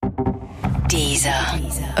Dieser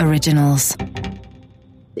Originals.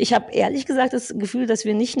 Ich habe ehrlich gesagt das Gefühl, dass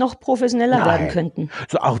wir nicht noch professioneller werden könnten.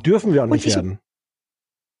 So, auch dürfen wir auch nicht werden.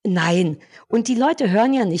 Nein. Und die Leute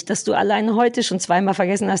hören ja nicht, dass du alleine heute schon zweimal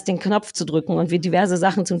vergessen hast, den Knopf zu drücken und wir diverse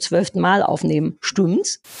Sachen zum 12. Mal aufnehmen.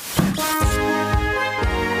 Stimmt's?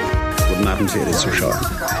 Guten Abend, verehrte Zuschauer.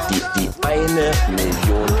 Die 1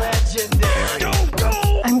 Million.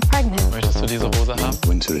 I'm pregnant. Möchtest du diese Hose haben?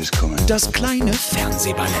 Winter is coming. Das kleine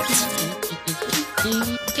Fernsehballett.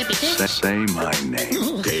 Say my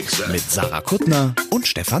name. Mit Sarah Kuttner und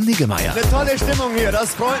Stefan Niggemeier. Eine tolle Stimmung hier,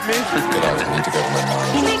 das freut mich.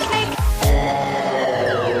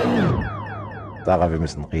 Sarah, wir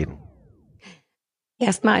müssen reden.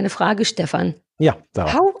 Erstmal eine Frage, Stefan. Ja,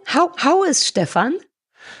 Sarah. How is Stefan?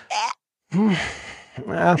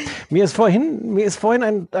 Ja, mir ist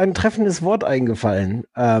vorhin ein treffendes Wort eingefallen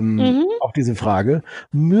auf diese Frage.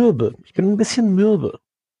 Mürbe. Ich bin ein bisschen mürbe.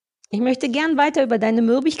 Ich möchte gern weiter über deine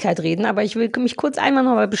Mürbigkeit reden, aber ich will mich kurz einmal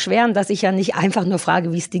noch mal beschweren, dass ich ja nicht einfach nur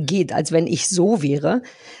frage, wie es dir geht, als wenn ich so wäre,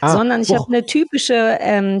 sondern ich habe eine typische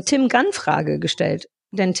Tim Gunn-Frage gestellt.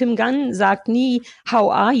 Denn Tim Gunn sagt nie,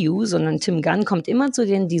 how are you, sondern Tim Gunn kommt immer zu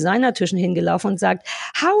den Designertischen hingelaufen und sagt,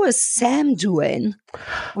 how is Sam doing?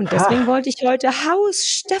 Und deswegen wollte ich heute, how is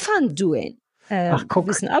Stefan doing? Guck.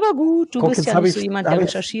 Wissen aber gut, du bist ja nicht so jemand, der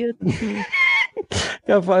recherchiert.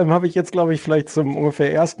 Ja, vor allem habe ich jetzt, glaube ich, vielleicht zum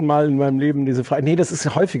ungefähr ersten Mal in meinem Leben diese Frage. Nee, das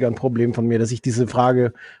ist häufiger ein Problem von mir, dass ich diese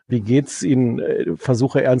Frage, wie geht's Ihnen,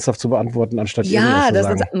 versuche ernsthaft zu beantworten, anstatt irgendwas zu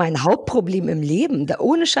sagen. Das ist mein Hauptproblem im Leben.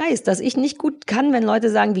 Ohne Scheiß, dass ich nicht gut kann, wenn Leute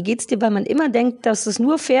sagen, wie geht's dir, weil man immer denkt, dass es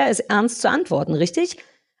nur fair ist, ernst zu antworten, richtig?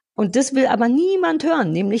 Und das will aber niemand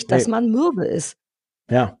hören, nämlich, dass man mürbe ist.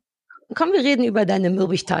 Ja. Komm, wir reden über deine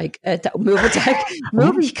Mürbigkeit, deine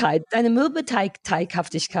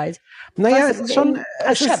Mürbeteighaftigkeit. Naja, es ist schon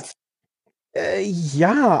erschöpft.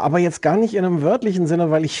 Ja, aber jetzt gar nicht in einem wörtlichen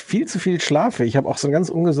Sinne, weil ich viel zu viel schlafe. Ich habe auch so einen ganz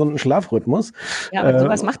ungesunden Schlafrhythmus. Ja, aber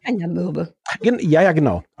sowas macht einen ja mürbe. Ja,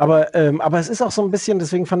 genau. Aber es ist auch so ein bisschen,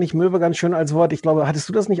 deswegen fand ich mürbe ganz schön als Wort. Ich glaube, hattest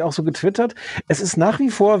du das nicht auch so getwittert? Es ist nach wie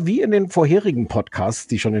vor, wie in den vorherigen Podcasts,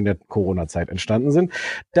 die schon in der Corona-Zeit entstanden sind,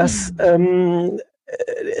 dass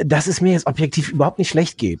es mir jetzt objektiv überhaupt nicht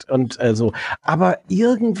schlecht geht und so. Aber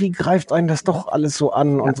irgendwie greift einen das doch alles so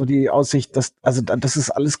an und so die Aussicht, dass es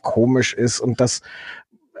alles komisch ist und dass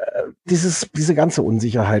diese ganze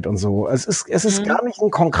Unsicherheit und so. Es ist gar nicht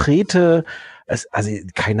ein konkrete, also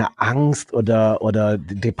keine Angst oder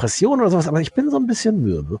Depression oder sowas, aber ich bin so ein bisschen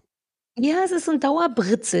mürbe. Ja, es ist ein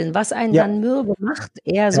Dauerbritzeln, was einen dann mürbe macht,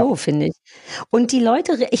 eher so, finde ich. Und die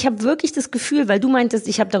Leute, ich habe wirklich das Gefühl, weil du meintest,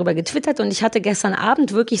 ich habe darüber getwittert und ich hatte gestern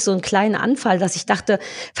Abend wirklich so einen kleinen Anfall, dass ich dachte,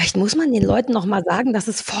 vielleicht muss man den Leuten noch mal sagen, dass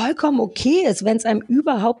es vollkommen okay ist, wenn es einem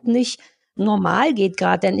überhaupt nicht normal geht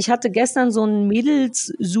gerade. Denn ich hatte gestern so einen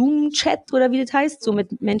Mädels-Zoom-Chat oder wie das heißt, so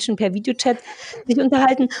mit Menschen per Videochat sich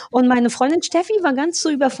unterhalten. Und meine Freundin Steffi war ganz so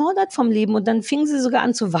überfordert vom Leben. Und dann fing sie sogar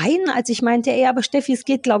an zu weinen, als ich meinte, aber Steffi, es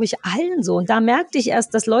geht, glaube ich, allen so. Und da merkte ich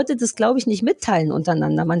erst, dass Leute das, glaube ich, nicht mitteilen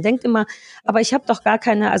untereinander. Man denkt immer, aber ich habe doch gar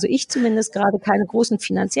keine, also ich zumindest gerade keine großen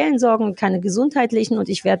finanziellen Sorgen, keine gesundheitlichen und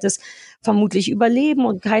ich werde das vermutlich überleben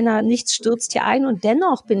und nichts stürzt hier ein und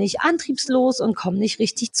dennoch bin ich antriebslos und komme nicht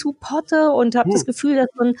richtig zu Potte und habe das Gefühl, dass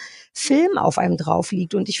so ein Film auf einem drauf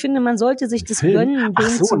liegt und ich finde, man sollte sich das gönnen.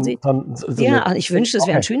 Ich wünschte, es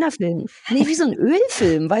wäre ein schöner Film. Nee, wie so ein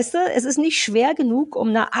Ölfilm, weißt du? Es ist nicht schwer genug, um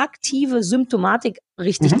eine aktive Symptomatik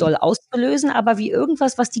richtig doll auszulösen, aber wie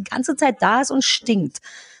irgendwas, was die ganze Zeit da ist und stinkt.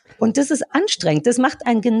 Und das ist anstrengend. Das macht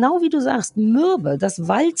einen, genau wie du sagst, mürbe. Das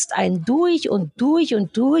walzt einen durch und durch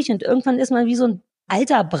und durch. Und irgendwann ist man wie so ein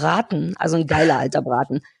alter Braten. Also ein geiler alter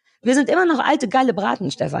Braten. Wir sind immer noch alte, geile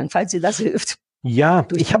Braten, Stefan, falls dir das hilft. Ja,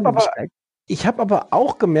 ich habe aber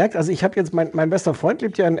auch gemerkt, also ich habe jetzt, mein bester Freund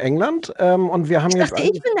lebt ja in England. Und wir haben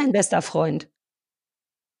ich bin dein bester Freund.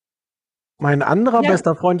 Mein anderer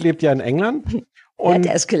bester Freund lebt ja in England. That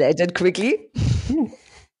escalated quickly.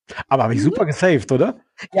 Aber habe ich super gesaved, oder?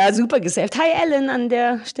 Ja, super gesaved. Hi Ellen an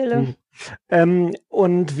der Stelle.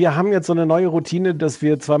 Und wir haben jetzt so eine neue Routine, dass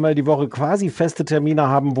wir zweimal die Woche quasi feste Termine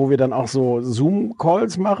haben, wo wir dann auch so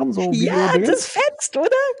Zoom-Calls machen. So das fetzt, oder?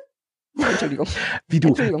 Entschuldigung.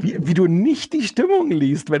 Wie du nicht die Stimmung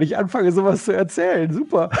liest, wenn ich anfange, sowas zu erzählen.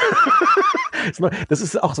 Super. Das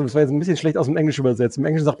ist auch so, das war jetzt ein bisschen schlecht aus dem Englisch übersetzt. Im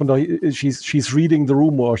Englischen sagt man doch, she's reading the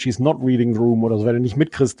room or she's not reading the room oder so, wenn du nicht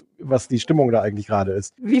mitkriegst, was die Stimmung da eigentlich gerade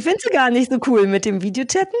ist. Wie findest du gar nicht so cool mit dem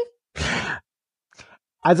Videochatten?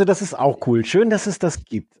 Also das ist auch cool. Schön, dass es das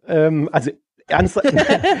gibt. Also ernsthaft.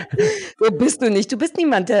 So bist du nicht. Du bist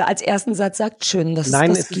niemand, der als ersten Satz sagt, schön, dass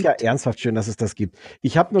Nein, es das es gibt. ist ja ernsthaft schön, dass es das gibt.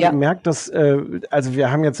 Ich habe nur gemerkt, dass, also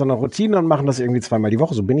wir haben jetzt so eine Routine und machen das irgendwie 2-mal die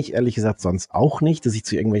Woche. So bin ich ehrlich gesagt sonst auch nicht, dass ich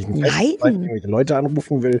zu irgendwelchen Festzeiten irgendwelche Leute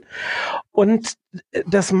anrufen will. Und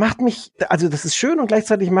das macht mich, also das ist schön und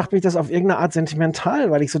gleichzeitig macht mich das auf irgendeine Art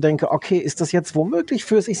sentimental, weil ich so denke, okay, ist das jetzt womöglich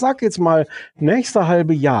fürs, ich sag jetzt mal, nächste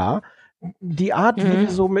halbe Jahr, die Art, wie wir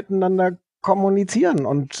so miteinander kommunizieren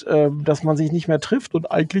und dass man sich nicht mehr trifft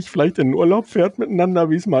und eigentlich vielleicht in den Urlaub fährt miteinander,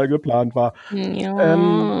 wie es mal geplant war.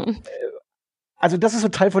 Ja. Also das ist so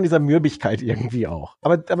Teil von dieser Mürbigkeit irgendwie auch.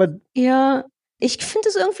 Aber Ja, ich finde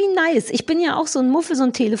es irgendwie nice. Ich bin ja auch so ein Muffel, so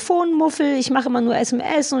ein Telefonmuffel. Ich mache immer nur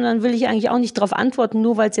SMS und dann will ich eigentlich auch nicht drauf antworten,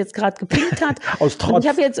 nur weil es jetzt gerade gepinkt hat. aus Trotz. Und ich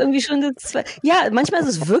habe jetzt irgendwie schon ja, manchmal ist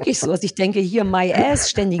es wirklich so, dass ich denke, hier my ass,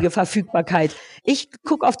 ständige Verfügbarkeit. Ich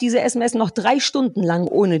gucke auf diese SMS noch 3 Stunden lang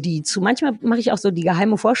ohne die zu. Manchmal mache ich auch so die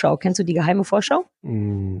geheime Vorschau. Kennst du die geheime Vorschau?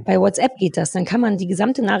 Bei WhatsApp geht das. Dann kann man die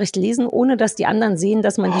gesamte Nachricht lesen, ohne dass die anderen sehen,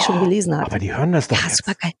 dass man die schon gelesen hat. Aber die hören das doch Ja, jetzt.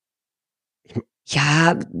 super geil.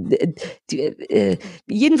 Ja,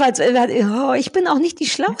 jedenfalls, ich bin auch nicht die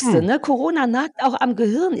Schlauste, ne? Corona nagt auch am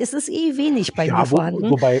Gehirn. Es ist wenig bei mir vorhanden.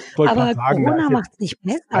 Wobei, wollte aber ich sagen, Corona macht es nicht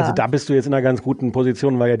besser. Also da bist du jetzt in einer ganz guten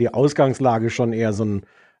Position, weil ja die Ausgangslage schon eher so ein...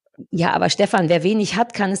 Ja, aber Stefan, wer wenig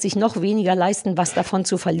hat, kann es sich noch weniger leisten, was davon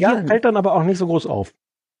zu verlieren. Ja, fällt dann aber auch nicht so groß auf.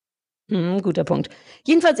 Guter Punkt.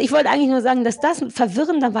 Jedenfalls, ich wollte eigentlich nur sagen, dass das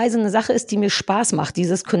verwirrenderweise eine Sache ist, die mir Spaß macht.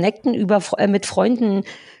 Dieses Connecten mit Freunden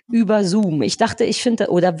über Zoom. Ich dachte, ich finde,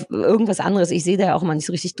 oder irgendwas anderes, ich sehe da ja auch mal nicht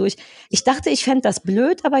so richtig durch. Ich dachte, ich fände das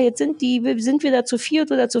blöd, aber jetzt sind wir da zu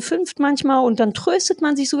 4 oder zu 5 manchmal und dann tröstet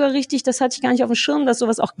man sich sogar richtig. Das hatte ich gar nicht auf dem Schirm, dass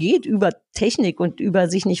sowas auch geht über Technik und über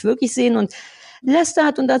sich nicht wirklich sehen und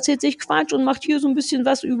lästert und erzählt sich Quatsch und macht hier so ein bisschen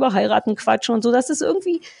was über Heiraten Quatsch und so. Das ist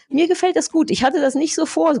irgendwie, mir gefällt das gut. Ich hatte das nicht so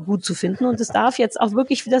vor, gut zu finden und es darf jetzt auch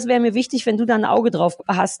wirklich, das wäre mir wichtig, wenn du da ein Auge drauf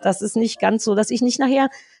hast. Das ist nicht ganz so, dass ich nicht nachher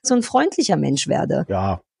so ein freundlicher Mensch werde.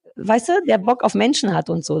 Ja. Weißt du, der Bock auf Menschen hat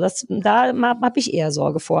und so. Da habe ich eher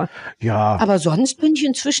Sorge vor. Ja. Aber sonst bin ich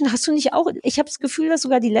inzwischen, hast du nicht auch, ich habe das Gefühl, dass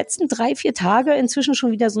sogar die letzten 3-4 Tage inzwischen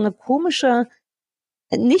schon wieder so eine komische,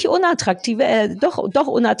 nicht unattraktive, doch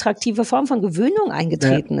unattraktive Form von Gewöhnung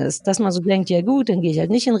eingetreten ist. Dass man so denkt, ja gut, dann gehe ich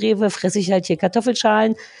halt nicht in Rewe, fresse ich halt hier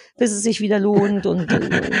Kartoffelschalen, bis es sich wieder lohnt und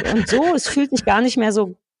so. Es fühlt sich gar nicht mehr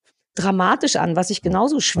so dramatisch an, was ich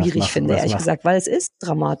genauso schwierig finde, ehrlich gesagt, weil es ist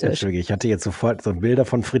dramatisch. Ich hatte jetzt sofort so Bilder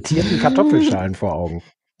von frittierten Kartoffelschalen vor Augen.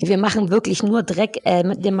 Wir machen wirklich nur Dreck.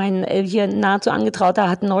 Mein hier nahezu Angetrauter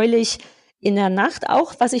hat neulich in der Nacht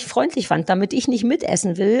auch, was ich freundlich fand, damit ich nicht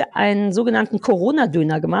mitessen will, einen sogenannten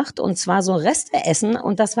Corona-Döner gemacht und zwar so Resteessen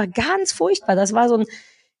und das war ganz furchtbar. Das war so ein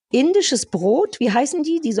indisches Brot, wie heißen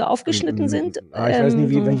die so aufgeschnitten sind? Ich weiß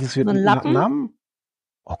nicht, welches wird so ein Lappen. Namen?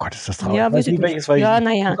 Oh Gott, ist das traurig. Ja, ich weiß nicht, welches, weil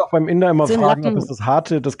ich muss auch beim Inder immer so fragen, Lappen. ob es das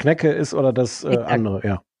harte, das Knecke ist oder das andere.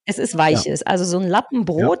 Ja. Es ist weiches, also so ein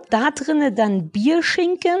Lappenbrot, da drinne dann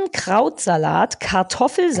Bierschinken, Krautsalat,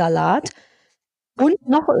 Kartoffelsalat und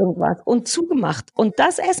noch irgendwas und zugemacht. Und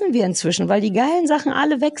das essen wir inzwischen, weil die geilen Sachen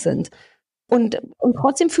alle weg sind. Und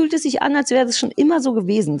trotzdem fühlt es sich an, als wäre das schon immer so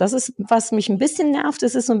gewesen. Das ist, was mich ein bisschen nervt,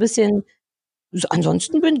 das ist so ein bisschen,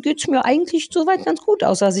 ansonsten geht's mir eigentlich soweit ganz gut,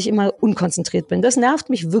 außer dass ich immer unkonzentriert bin. Das nervt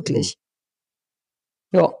mich wirklich.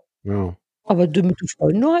 Ja. Aber mit den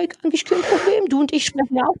Freunden habe ich eigentlich kein Problem. Du und ich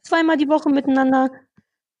sprechen ja auch 2-mal die Woche miteinander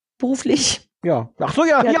beruflich. Ja. Ach so,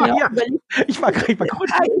 ja. Ich war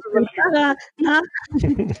kurz.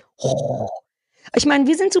 Ich meine,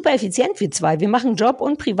 wir sind super effizient, wir zwei. Wir machen Job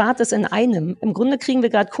und Privates in einem. Im Grunde kriegen wir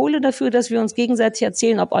gerade Kohle dafür, dass wir uns gegenseitig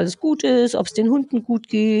erzählen, ob alles gut ist, ob es den Hunden gut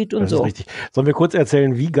geht und das so. Ist richtig. Sollen wir kurz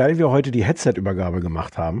erzählen, wie geil wir heute die Headset-Übergabe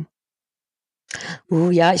gemacht haben?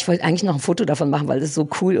 Ja, ich wollte eigentlich noch ein Foto davon machen, weil das so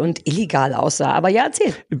cool und illegal aussah. Aber ja,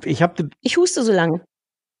 erzähl. Ich huste so lange.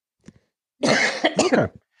 Okay.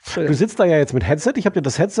 Du sitzt da ja jetzt mit Headset. Ich habe dir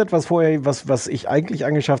das Headset, was ich eigentlich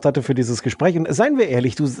angeschafft hatte für dieses Gespräch. Und seien wir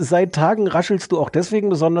ehrlich, seit Tagen raschelst du auch deswegen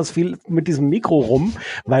besonders viel mit diesem Mikro rum,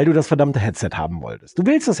 weil du das verdammte Headset haben wolltest. Du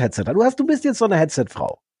willst das Headset. Du bist jetzt so eine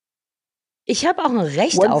Headset-Frau. Ich habe auch ein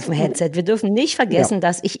Recht auf ein Headset. Wir dürfen nicht vergessen,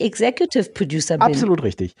 dass ich Executive Producer bin. Absolut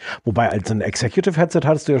richtig. Wobei, als ein Executive Headset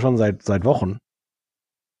hattest du ja schon seit Wochen.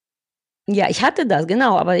 Ja, ich hatte das,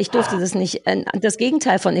 genau, aber ich durfte das nicht, das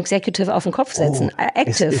Gegenteil von Executive auf den Kopf setzen.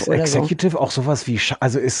 Active ist oder Executive auch sowas wie,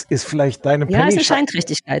 also ist vielleicht deine Penny. Ja, ist eine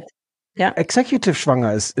Scheinträchtigkeit. Ja. Executive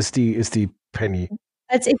schwanger ist die Penny.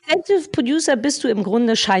 Als Executive Producer bist du im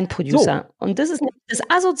Grunde Scheinproducer. So. Und das ist das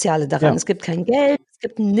Asoziale daran. Ja. Es gibt kein Geld, es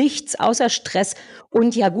gibt nichts außer Stress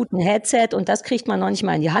und ja gut, ein Headset und das kriegt man noch nicht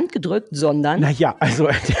mal in die Hand gedrückt, sondern... Naja, also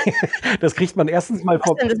das kriegt man erstens mal...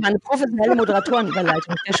 Was denn, das war eine professionelle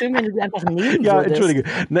Moderatorenüberleitung. Wäre schön, wenn du sie einfach nehmen würdest. Ja, entschuldige.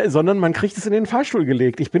 Ne, sondern man kriegt es in den Fahrstuhl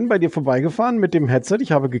gelegt. Ich bin bei dir vorbeigefahren mit dem Headset,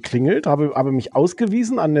 ich habe geklingelt, habe mich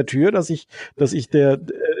ausgewiesen an der Tür, dass ich der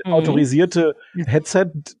autorisierte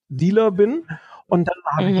Headset-Dealer bin. Und dann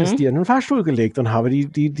habe ich es dir in den Fahrstuhl gelegt und habe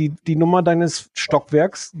die Nummer deines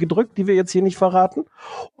Stockwerks gedrückt, die wir jetzt hier nicht verraten.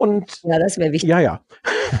 Und ja, das wäre wichtig. Ja.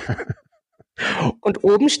 Und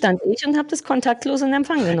oben stand ich und habe das kontaktlos in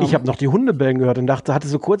Empfang genommen. Ich habe noch die Hunde bellen gehört und hatte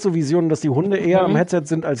so kurze Visionen, dass die Hunde eher am Headset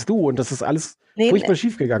sind als du und dass das alles furchtbar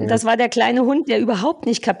schief gegangen ist. Das war der kleine Hund, der überhaupt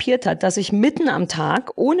nicht kapiert hat, dass ich mitten am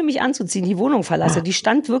Tag, ohne mich anzuziehen, die Wohnung verlasse. Die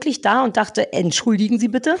stand wirklich da und dachte, entschuldigen Sie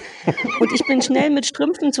bitte. Und ich bin schnell mit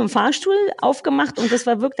Strümpfen zum Fahrstuhl aufgemacht und das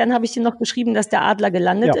war wirklich, dann habe ich dir noch geschrieben, dass der Adler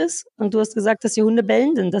gelandet ist. Und du hast gesagt, dass die Hunde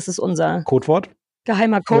bellen, denn das ist unser Codewort.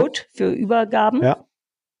 Geheimer Code für Übergaben. Ja.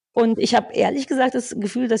 Und ich habe ehrlich gesagt das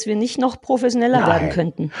Gefühl, dass wir nicht noch professioneller werden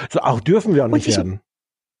könnten. So auch dürfen wir auch nicht werden.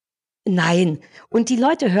 Nein. Und die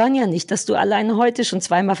Leute hören ja nicht, dass du alleine heute schon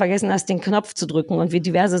zweimal vergessen hast, den Knopf zu drücken und wir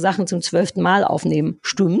diverse Sachen zum 12. Mal aufnehmen.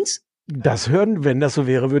 Stimmt's? Das hören, wenn das so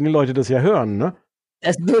wäre, würden die Leute das ja hören, ne?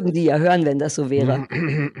 Das würden die ja hören, wenn das so wäre.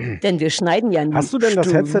 Denn wir schneiden ja nicht. Hast du denn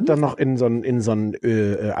das Headset dann noch in so ein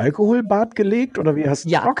Alkoholbad gelegt? Oder wie hast du?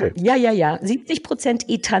 Ja, okay. Ja. 70%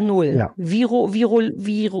 Ethanol. Ja.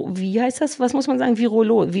 Wie heißt das? Was muss man sagen?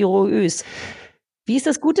 Virulös. Wie ist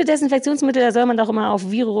das gute Desinfektionsmittel? Da soll man doch immer auf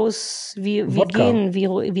auf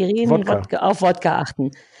Wodka achten.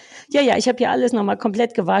 Ja, ich habe hier alles nochmal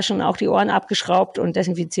komplett gewaschen, auch die Ohren abgeschraubt und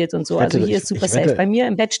desinfiziert und so. Also hier ist super safe. Bei mir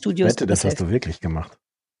im Bettstudio ist super das safe. Hast du wirklich gemacht.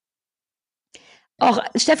 Och,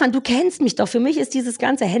 Stefan, du kennst mich doch. Für mich ist dieses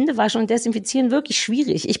ganze Händewaschen und Desinfizieren wirklich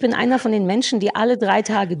schwierig. Ich bin einer von den Menschen, die alle 3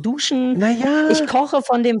 Tage duschen. Naja. Ich koche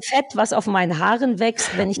von dem Fett, was auf meinen Haaren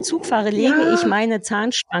wächst. Wenn ich Zug fahre, lege ich meine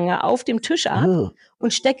Zahnspange auf dem Tisch ab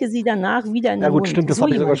und stecke sie danach wieder in den Mund. Ja gut, stimmt, das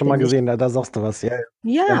habe ich sogar schon mal gesehen. Da sagst du was.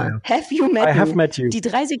 Ja. Have you met I have met you. Die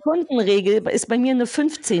 3-Sekunden-Regel ist bei mir eine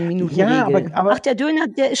 15-Minuten-Regel. Ja, aber der Döner,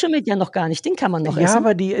 der schimmelt ja noch gar nicht. Den kann man noch essen. Ja,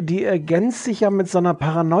 aber die ergänzt sich ja mit so einer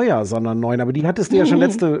Paranoia, so einer neuen. Aber die hattest du ja schon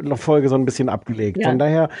letzte Folge so ein bisschen abgelegt. Ja. Von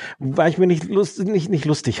daher war ich mir nicht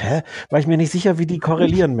sicher, wie die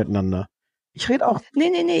korrelieren miteinander. Ich rede auch.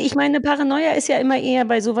 Nee. Ich meine, Paranoia ist ja immer eher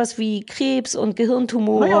bei sowas wie Krebs und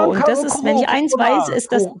Gehirntumore. Und das ist, wenn ich eins weiß,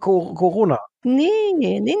 ist das... Corona. Nee.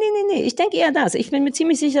 Ich denke eher das. Ich bin mir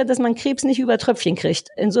ziemlich sicher, dass man Krebs nicht über Tröpfchen kriegt.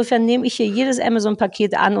 Insofern nehme ich hier jedes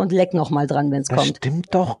Amazon-Paket an und leck noch mal dran, wenn es kommt. Das stimmt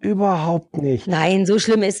doch überhaupt nicht. Nein, so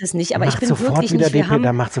schlimm ist es nicht. Aber ich bin wirklich nicht...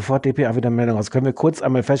 Da macht sofort DPA wieder Meldung aus. Können wir kurz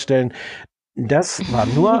einmal feststellen, das war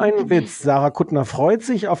nur ein Witz. Sarah Kuttner freut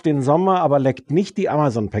sich auf den Sommer, aber leckt nicht die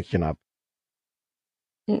Amazon-Päckchen ab.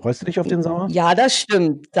 Freust du dich auf den Sommer? Ja, das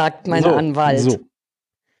stimmt, sagt mein Anwalt. So.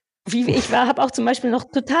 Ich habe auch zum Beispiel noch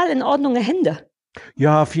total in Ordnung Hände.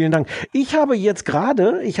 Ja, vielen Dank. Ich habe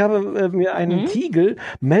mir einen Tiegel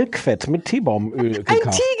Melkfett mit Teebaumöl gekauft.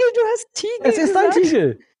 Ein Tiegel, du hast Tiegel Es ist ein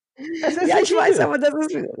Tiegel. Ja, ich weiß, aber das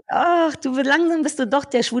ist... Ach, langsam bist du doch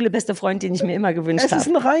der schwule beste Freund, den ich mir immer gewünscht habe. Es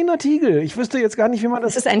ist ein reiner Tiegel. Ich wüsste jetzt gar nicht, wie man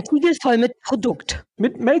das... Es ist ein Tiegel voll mit Produkt.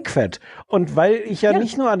 Mit Melkfett. Und weil ich ja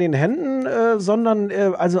nicht nur an den Händen, sondern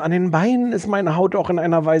also an den Beinen ist meine Haut auch in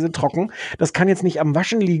einer Weise trocken. Das kann jetzt nicht am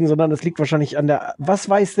Waschen liegen, sondern das liegt wahrscheinlich an der... Was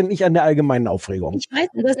weiß denn ich an der allgemeinen Aufregung? Ich weiß,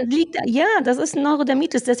 das ist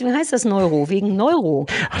Neurodermitis, deswegen heißt das Neuro, wegen Neuro.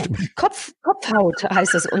 Kopfhaut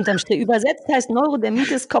heißt es unterm Strich. Übersetzt heißt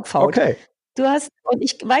Neurodermitis Kopfhaut. Okay. Und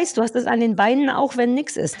ich weiß, du hast das an den Beinen auch, wenn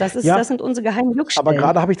nichts ist. Das sind unsere geheimen Juckstellen. Aber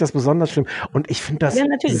gerade habe ich das besonders schlimm. Und ich finde das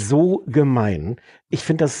so gemein. Ich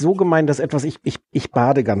finde das so gemein, dass ich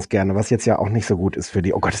bade ganz gerne, was jetzt ja auch nicht so gut ist für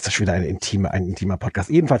die. Oh Gott, ist das schon wieder ein intimer Podcast.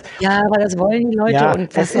 Jedenfalls. Ja, aber das wollen die Leute. Ja, und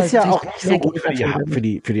es ist ja auch nicht so gut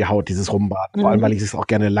für die Haut, dieses Rumbaden. Vor allem, weil ich es auch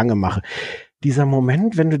gerne lange mache. Dieser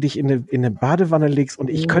Moment, wenn du dich in eine Badewanne legst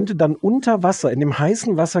und ich könnte dann unter Wasser, in dem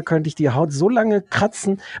heißen Wasser könnte ich die Haut so lange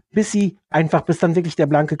kratzen, bis dann wirklich der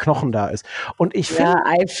blanke Knochen da ist. Und ich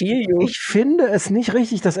finde es nicht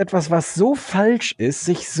richtig, dass etwas, was so falsch ist,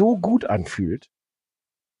 sich so gut anfühlt.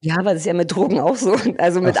 Ja, aber das ist ja mit Drogen auch so,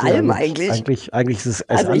 also mit allem eigentlich. Eigentlich ist es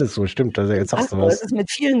alles so, stimmt. Also jetzt sagst du was. Das ist mit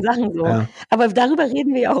vielen Sachen so. Ja. Aber darüber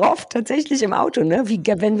reden wir ja auch oft tatsächlich im Auto, ne?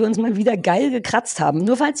 Wenn wir uns mal wieder geil gekratzt haben.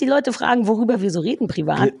 Nur falls die Leute fragen, worüber wir so reden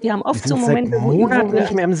privat. Wir haben oft so Momente, wo wir Monaten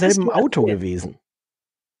nicht mehr im selben Auto gewesen.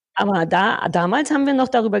 Aber damals haben wir noch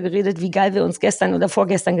darüber geredet, wie geil wir uns gestern oder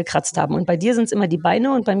vorgestern gekratzt haben. Und bei dir sind es immer die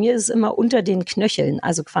Beine und bei mir ist es immer unter den Knöcheln,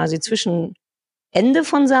 also quasi zwischen Ende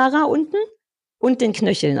von Sarah unten und den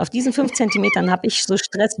Knöcheln. Auf diesen 5 Zentimetern habe ich so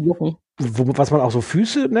Stressjucken. Was man auch so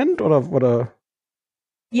Füße nennt, oder?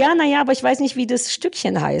 Ja, naja, aber ich weiß nicht, wie das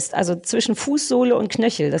Stückchen heißt. Also zwischen Fußsohle und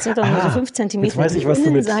Knöchel. Das sind doch nur so 5 Zentimeter. Jetzt weiß ich, was du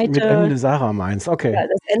mit Ende Sarah meinst. Okay. Ja,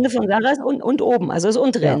 das Ende von Sarah ist und oben, also das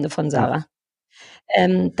untere Ende von Sarah.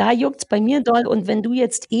 Da juckt's bei mir doll. Und wenn du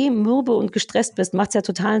jetzt mürbe und gestresst bist, macht's ja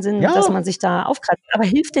total Sinn, dass man sich da aufkratzt. Aber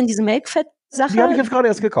hilft denn diese Melkfett-Sache? Die habe ich jetzt gerade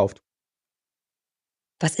erst gekauft.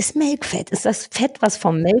 Was ist Melkfett? Ist das Fett, was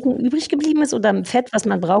vom Melken übrig geblieben ist, oder Fett, was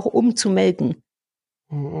man braucht, um zu melken?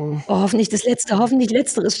 Oh, hoffentlich das Letzte, hoffentlich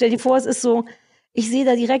Letzteres. Stell dir vor, es ist so, ich sehe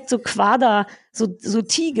da direkt so Quader, so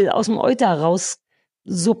Tiegel aus dem Euter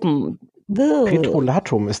raussuppen.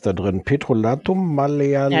 Petrolatum ist da drin. Petrolatum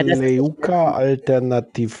Malayaleuca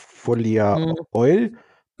Alternativfolia Oil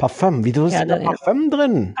Parfum. Wieso ist da Parfum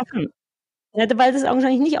drin? Parfum. Ja, weil das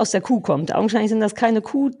augenscheinlich nicht aus der Kuh kommt. Augenscheinlich sind das keine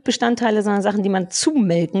Kuhbestandteile, sondern Sachen, die man zum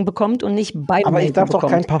Melken bekommt und nicht beim Melken bekommt. Aber ich darf doch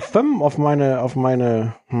kein Parfum auf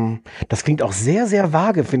meine. Das klingt auch sehr, sehr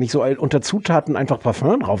vage, finde ich, so unter Zutaten einfach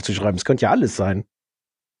Parfum draufzuschreiben. Das könnte ja alles sein.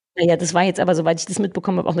 Naja, das war jetzt aber, soweit ich das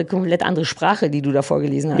mitbekommen habe, auch eine komplett andere Sprache, die du da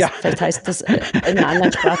vorgelesen hast. Ja. Vielleicht heißt das in einer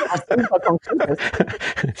anderen Sprache was super Konkretes.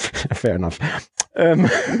 Fair enough. Ja,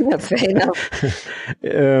 fair enough.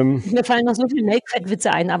 Mir fallen noch so viele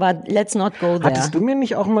Melkfettwitze ein, aber let's not go there. Hattest du mir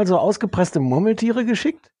nicht auch mal so ausgepresste Murmeltiere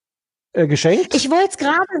geschenkt? Ich wollte es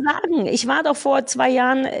gerade sagen. Ich war doch vor 2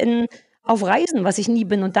 Jahren auf Reisen, was ich nie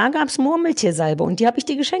bin, und da gab es Murmeltiersalbe und die habe ich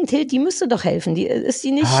dir geschenkt. Hild, die müsste doch helfen. Ist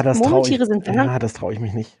die nicht? Murmeltiere sind da. Ja, das traue ich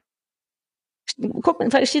mich nicht. Guck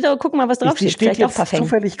mal, was draufsteht. Die steht jetzt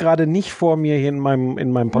zufällig gerade nicht vor mir hier in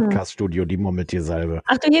meinem Podcast-Studio, die Murmeltiersalbe.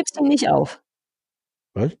 Ach, du hebst die nicht auf?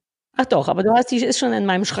 Was? Ach doch, aber die ist schon in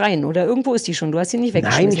meinem Schrein oder irgendwo ist die schon. Du hast sie nicht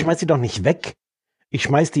weggeschmissen. Nein, ich schmeiß die doch nicht weg. Ich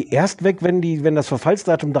schmeiß die erst weg, wenn das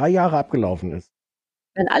Verfallsdatum 3 Jahre abgelaufen ist.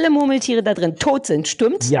 Wenn alle Murmeltiere da drin tot sind,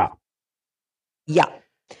 stimmt's? Ja. Ja.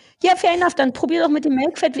 Ja, fair enough, dann probier doch mit dem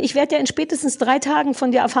Melkfett. Ich werde ja in spätestens 3 Tagen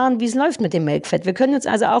von dir erfahren, wie es läuft mit dem Melkfett. Wir können uns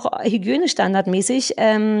also auch hygienestandardmäßig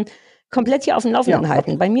komplett hier auf dem Laufenden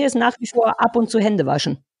halten. Bei mir ist nach wie vor ab und zu Hände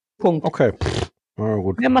waschen. Punkt. Okay. Na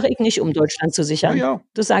gut. Mehr mache ich nicht, um Deutschland zu sichern. Ja.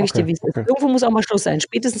 Das sage ich dir, wie es ist. Irgendwo muss auch mal Schluss sein.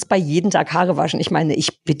 Spätestens bei jeden Tag Haare waschen. Ich meine,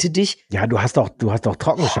 ich bitte dich. Ja, du hast doch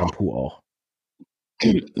Trockenshampoo auch.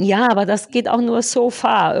 Ja, aber das geht auch nur so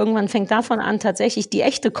far. Irgendwann fängt davon an, tatsächlich die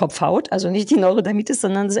echte Kopfhaut, also nicht die Neurodermitis,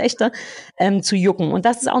 sondern das echte, zu jucken. Und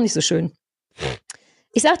das ist auch nicht so schön.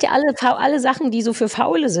 Ich sag dir, alle Sachen, die so für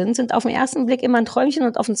Faule sind auf den ersten Blick immer ein Träumchen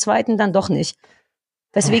und auf den zweiten dann doch nicht.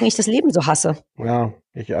 Weswegen ich das Leben so hasse. Ja,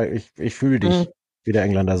 ich fühle dich, wie der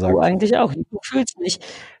Engländer sagt. Du eigentlich auch. Du fühlst mich.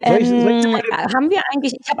 Haben wir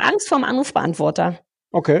eigentlich, ich habe Angst vor dem Anrufbeantworter.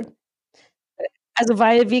 Okay. Also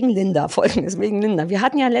weil wegen Linda. Wir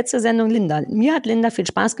hatten ja letzte Sendung Linda. Mir hat Linda viel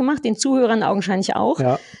Spaß gemacht, den Zuhörern augenscheinlich auch.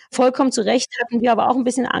 Ja. Vollkommen zu Recht hatten wir aber auch ein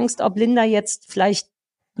bisschen Angst, ob Linda jetzt vielleicht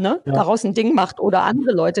daraus ein Ding macht oder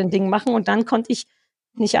andere Leute ein Ding machen. Und dann konnte ich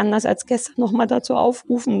nicht anders als gestern nochmal dazu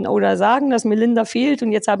aufrufen oder sagen, dass mir Linda fehlt.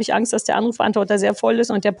 Und jetzt habe ich Angst, dass der Anrufbeantworter sehr voll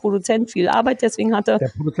ist und der Produzent viel Arbeit deswegen hatte. Der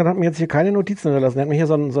Produzent hat mir jetzt hier keine Notizen hinterlassen. Er hat mir hier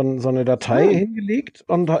so eine Datei hingelegt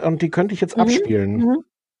und die könnte ich jetzt abspielen. Mhm.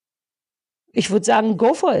 Ich würde sagen,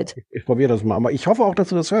 go for it. Ich probiere das mal, aber ich hoffe auch, dass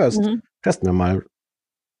du das hörst. Testen wir mal.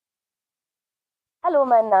 Hallo,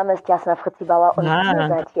 mein Name ist Jasna Fritzi-Bauer und ihr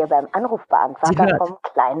seid hier beim Anrufbeantworter vom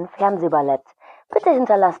kleinen Fernsehballett. Bitte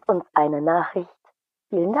hinterlasst uns eine Nachricht.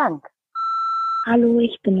 Vielen Dank. Hallo,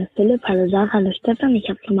 ich bin der Philipp. Hallo Sarah, hallo Stefan. Ich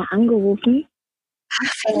habe schon mal angerufen.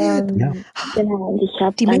 Ach, Philipp. Ja. Genau, und ich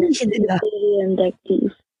habe die männliche Linda entdeckt, die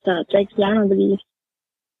ist seit 6 Jahren, aber die ist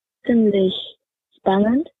ziemlich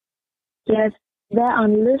spannend. Die heißt Wer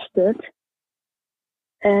Unlisted.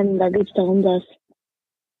 Da geht es darum, dass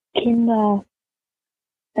Kinder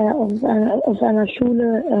aus einer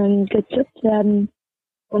Schule gezückt werden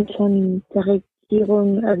und von der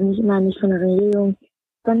Regierung, also nicht von der Regierung,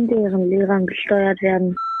 von deren Lehrern gesteuert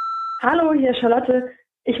werden. Hallo, hier ist Charlotte.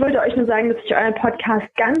 Ich wollte euch nur sagen, dass ich euren Podcast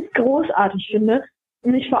ganz großartig finde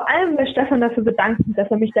und mich vor allem bei Stefan dafür bedanken,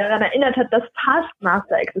 dass er mich daran erinnert hat, dass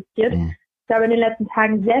Taskmaster existiert. Ich habe in den letzten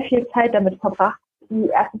Tagen sehr viel Zeit damit verbracht, die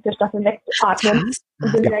ersten 4 Staffeln wegzuatmen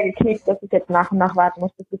und bin sehr geknickt, dass ich jetzt nach und nach warten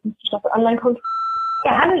muss, bis die 5. Staffel online kommt.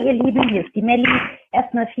 Ja, hallo ihr Lieben, hier ist die Melli.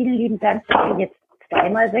 Erstmal vielen lieben Dank, dass ihr jetzt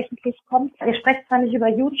 2-mal wöchentlich kommt. Ihr sprecht zwar nicht über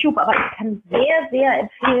YouTube, aber ich kann sehr, sehr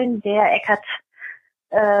empfehlen, der Eckart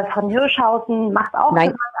von Hirschhausen macht auch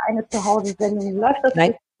gerade eine Zuhause-Sendung. Läuft das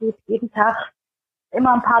gut, jeden Tag,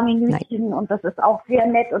 immer ein paar Minütchen und das ist auch sehr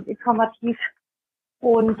nett und informativ.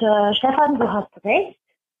 Und Stefan, du hast recht.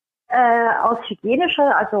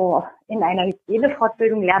 Also in einer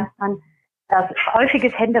Hygienefortbildung lernt man dass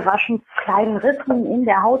häufiges Händewaschen zu kleinen Rissen in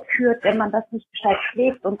der Haut führt, wenn man das nicht gescheit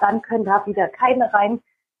pflegt und dann können da wieder Keime rein.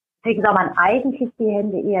 Deswegen soll man eigentlich die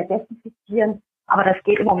Hände eher desinfizieren, aber das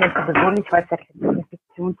geht im Moment sowieso nicht, weil es ja keine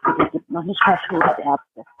Desinfektionsmittel gibt, noch nicht mal für uns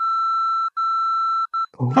Ärzte.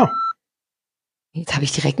 Oh. Jetzt habe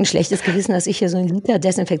ich direkt ein schlechtes Gewissen, dass ich hier so ein Liter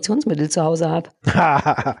Desinfektionsmittel zu Hause habe.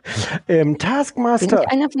 Taskmaster. Bin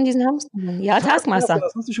ich einer von diesen Hamstern? Ja, Taskmaster.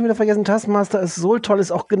 Das hast du schon wieder vergessen. Taskmaster ist so toll,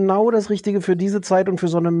 ist auch genau das Richtige für diese Zeit und für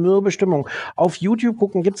so eine mürbe Stimmung. Auf YouTube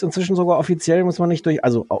gucken gibt's inzwischen sogar offiziell, muss man nicht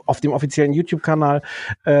also auf dem offiziellen YouTube-Kanal,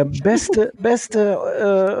 beste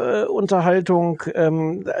Unterhaltung,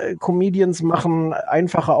 Comedians machen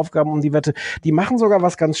einfache Aufgaben um die Wette. Die machen sogar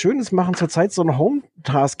was ganz Schönes, machen zurzeit so ein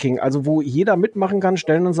Home-Tasking, also wo jeder mitmachen kann,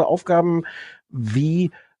 stellen unsere Aufgaben wie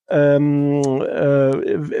werfen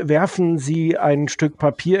Sie ein Stück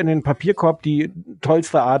Papier in den Papierkorb, die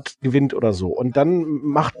tollste Art gewinnt oder so. Und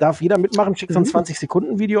dann darf jeder mitmachen, schickt so ein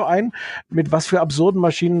 20-Sekunden-Video ein, mit was für absurden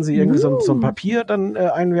Maschinen Sie irgendwie so ein Papier dann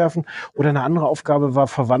einwerfen. Oder eine andere Aufgabe war,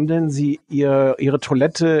 verwandeln Sie Ihre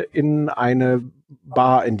Toilette in eine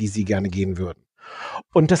Bar, in die Sie gerne gehen würden.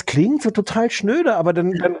 Und das klingt so total schnöde, aber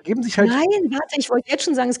dann geben sich halt... Nein, warte, ich wollte jetzt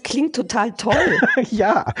schon sagen, es klingt total toll.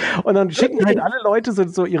 Ja, und dann schicken halt alle Leute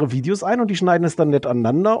so ihre Videos ein und die schneiden es dann nett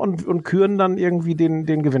aneinander und küren dann irgendwie den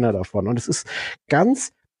Gewinner davon. Und es ist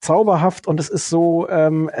ganz zauberhaft und es ist so,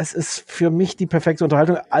 es ist für mich die perfekte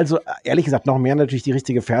Unterhaltung. Also ehrlich gesagt noch mehr natürlich die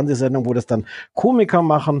richtige Fernsehsendung, wo das dann Komiker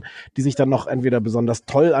machen, die sich dann noch entweder besonders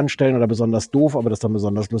toll anstellen oder besonders doof, aber das dann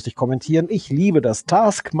besonders lustig kommentieren. Ich liebe das.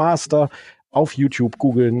 Taskmaster. Auf YouTube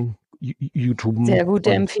googeln, YouTube. Sehr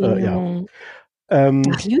gute Empfehlung.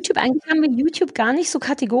 Ach, YouTube, eigentlich haben wir YouTube gar nicht so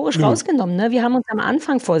kategorisch rausgenommen. Ne? Wir haben uns am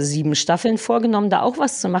Anfang vor 7 Staffeln vorgenommen, da auch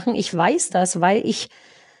was zu machen. Ich weiß das, weil ich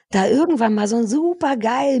da irgendwann mal so ein super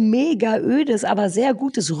geil, mega ödes, aber sehr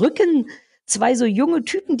gutes zwei so junge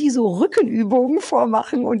Typen, die so Rückenübungen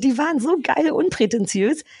vormachen und die waren so geil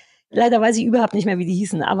unprätentiös. Leider weiß ich überhaupt nicht mehr, wie die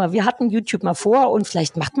hießen, aber wir hatten YouTube mal vor und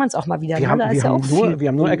vielleicht macht man es auch mal wieder. Wir haben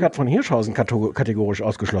nur Eckhard von Hirschhausen kategorisch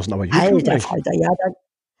ausgeschlossen, aber YouTube nicht. Alter, ja,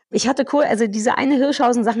 ich hatte also diese eine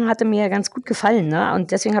Hirschhausen-Sachen hatte mir ja ganz gut gefallen, ne?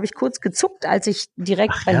 Und deswegen habe ich kurz gezuckt, als ich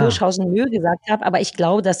direkt bei Hirschhausen Nö gesagt habe, aber ich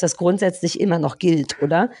glaube, dass das grundsätzlich immer noch gilt,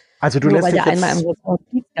 oder? Also nur weil der einmal im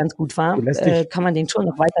Prinzip ganz gut war, kann man den schon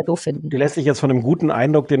noch weiter doof finden. Du lässt dich jetzt von dem guten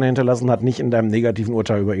Eindruck, den er hinterlassen hat, nicht in deinem negativen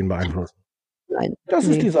Urteil über ihn beeinflussen. Nein. Das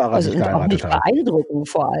ist die Sarah, die ich geheiratet habe. Beeindruckend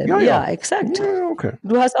vor allem. Ja, exakt. Ja, okay.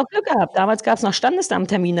 Du hast auch Glück gehabt. Damals gab es noch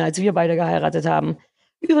Standesamttermine, als wir beide geheiratet haben.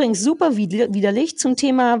 Übrigens super widerlich zum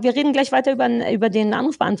Thema, wir reden gleich weiter über den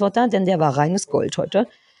Anrufbeantworter, denn der war reines Gold heute.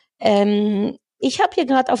 Ich habe hier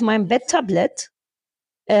gerade auf meinem Betttablett,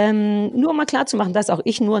 nur um mal klarzumachen, dass auch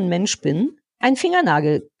ich nur ein Mensch bin, einen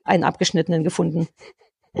Fingernagel, einen abgeschnittenen gefunden.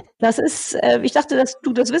 Das ist, ich dachte, dass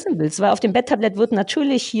du das wissen willst, weil auf dem Betttablett wird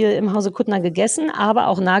natürlich hier im Hause Kuttner gegessen, aber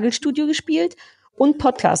auch Nagelstudio gespielt und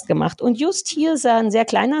Podcast gemacht. Und just hier sah ein sehr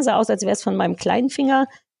kleiner, sah aus, als wäre es von meinem kleinen Finger.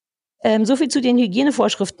 So viel zu den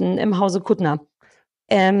Hygienevorschriften im Hause Kuttner.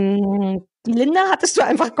 Die Linda, hattest du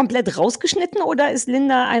einfach komplett rausgeschnitten oder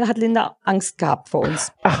hat Linda Angst gehabt vor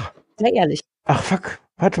uns? Ach. Sehr ehrlich. Ach, fuck.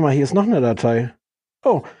 Warte mal, hier ist noch eine Datei.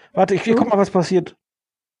 Oh, warte, ich guck mal, was passiert.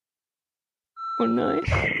 Oh nein.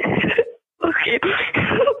 Okay.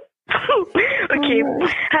 Okay. Oh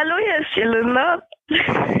hallo, hier ist die Linda.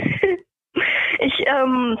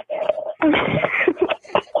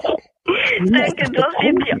 Danke, du hast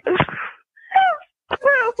die...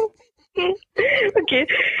 Okay.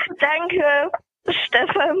 Danke,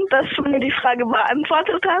 Stefan, dass du mir die Frage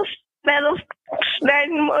beantwortet hast, wer das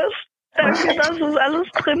schneiden muss. Danke, dass du es alles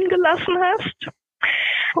drin gelassen hast.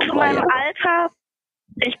 Zu meinem Alter...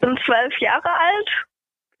 Ich bin 12 Jahre alt.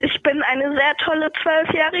 Ich bin eine sehr tolle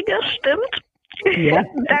 12-Jährige, stimmt. Ja.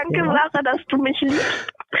 Danke, Sarah, dass du mich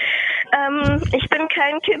liebst. Ich bin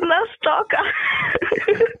kein Kinderstalker.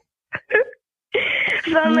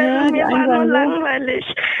 Sondern mir war nur langweilig.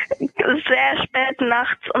 Sehr spät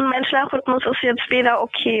nachts und mein Schlafrhythmus ist jetzt wieder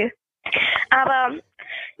okay. Aber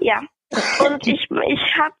ja, und ich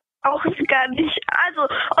habe auch gar nicht, also,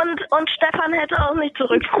 und Stefan hätte auch nicht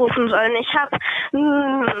zurückrufen sollen. Ich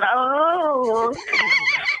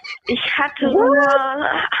hatte nur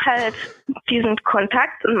halt diesen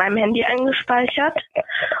Kontakt in meinem Handy eingespeichert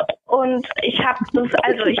und ich habe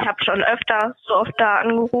schon so oft da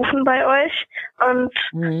angerufen bei euch und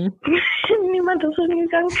niemand ist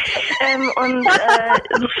hingegangen und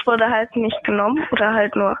es wurde halt nicht genommen oder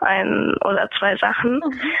halt nur 1 oder 2 Sachen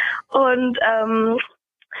und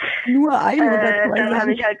Nur ein oder zwei dann habe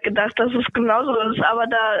Sachen. ich halt gedacht, dass es genauso ist. Aber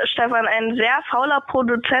da Stefan ein sehr fauler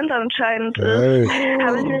Produzent anscheinend ist,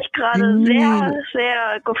 habe ich mich gerade sehr,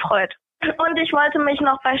 sehr gefreut. Und ich wollte mich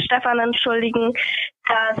noch bei Stefan entschuldigen,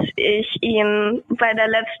 dass ich ihn bei der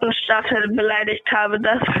letzten Staffel beleidigt habe,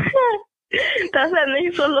 dass er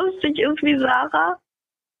nicht so lustig ist wie Sarah.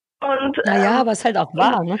 Und naja, aber es ist halt auch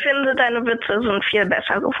wahr, ne? Ich finde, deine Witze sind viel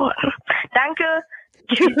besser geworden. Danke.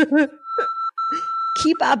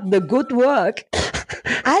 Keep up the good work.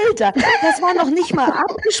 Alter, das war noch nicht mal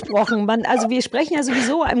abgesprochen. Also wir sprechen ja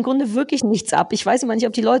sowieso im Grunde wirklich nichts ab. Ich weiß immer nicht,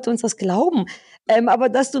 ob die Leute uns das glauben. Aber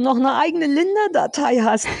dass du noch eine eigene Linda-Datei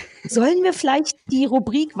hast. Sollen wir vielleicht die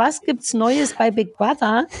Rubrik Was gibt's Neues bei Big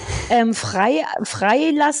Brother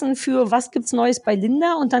frei lassen für Was gibt's Neues bei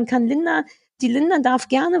Linda? Und dann kann die Linda darf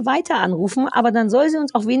gerne weiter anrufen, aber dann soll sie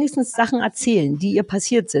uns auch wenigstens Sachen erzählen, die ihr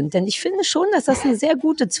passiert sind. Denn ich finde schon, dass das eine sehr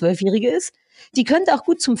gute 12-Jährige ist. Die könnte auch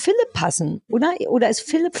gut zum Philipp passen, oder? Oder ist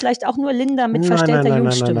Philipp vielleicht auch nur Linda mit verstellter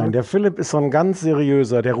Jungstimme? Nein. Der Philipp ist so ein ganz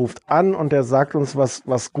seriöser. Der ruft an und der sagt uns,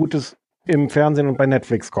 was Gutes im Fernsehen und bei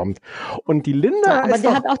Netflix kommt. Und die Linda aber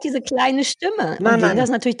der hat auch diese kleine Stimme. Linda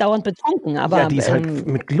ist natürlich dauernd betrunken. Aber, ja, die ist halt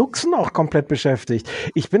mit Glucksen auch komplett beschäftigt.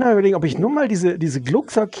 Ich bin am Überlegen, ob ich nur mal diese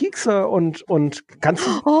Gluckser, Kiekser und kannst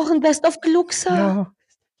du... Oh, ein Best of Gluckser. Ja,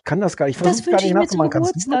 ich kann das gar nicht. Das wünsche ich mir zum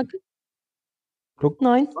Geburtstag.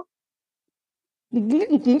 Nein.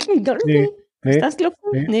 Nee. Ist das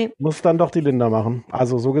Glucksen? Nee. Muss dann doch die Linda machen.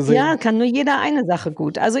 Also so gesehen. Ja, kann nur jeder eine Sache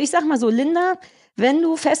gut. Also ich sag mal so, Linda, wenn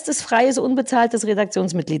du festes, freies, unbezahltes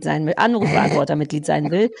Redaktionsmitglied sein will, Anrufbeantwortermitglied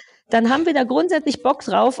sein will, dann haben wir da grundsätzlich Bock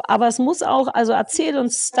drauf, aber es muss auch, also erzähl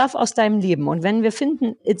uns Stuff aus deinem Leben. Und wenn wir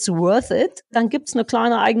finden, it's worth it, dann gibt's eine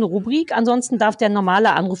kleine eigene Rubrik. Ansonsten darf der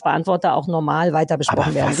normale Anrufbeantworter auch normal weiter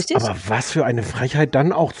besprochen werden, richtig? Aber was für eine Frechheit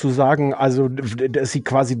dann auch zu sagen, also, dass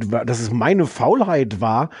es meine Faulheit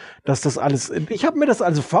war, dass das alles, ich habe mir das,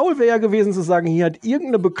 also faul wäre ja gewesen zu sagen, hier hat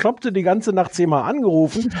irgendeine Bekloppte die ganze Nacht 10-mal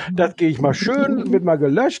angerufen, das gehe ich mal schön, wird mal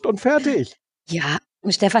gelöscht und fertig. Ja,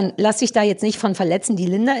 Stefan, lass dich da jetzt nicht von verletzen. Die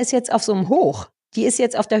Linda ist jetzt auf so einem Hoch. Die ist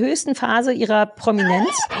jetzt auf der höchsten Phase ihrer Prominenz.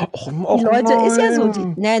 Die Leute ist ja so.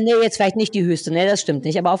 Nee, jetzt vielleicht nicht die höchste. Nee, das stimmt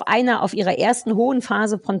nicht. Aber auf ihrer ersten hohen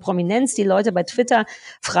Phase von Prominenz. Die Leute bei Twitter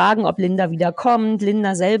fragen, ob Linda wieder kommt.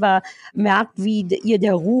 Linda selber merkt, wie ihr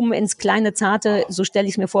der Ruhm ins kleine, zarte, so stelle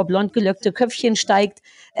ich es mir vor, blond gelöckte Köpfchen steigt.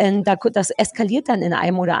 Das eskaliert dann in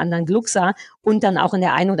einem oder anderen Gluckser und dann auch in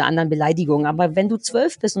der einen oder anderen Beleidigung. Aber wenn du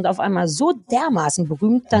 12 bist und auf einmal so dermaßen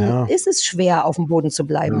berühmt, dann ist es schwer, auf dem Boden zu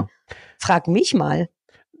bleiben. Ja. Frag mich mal.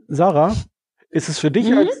 Sarah, ist es für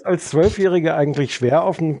dich als 12-Jährige eigentlich schwer,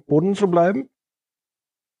 auf dem Boden zu bleiben?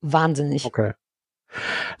 Wahnsinnig. Okay.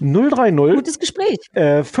 030. Gutes Gespräch.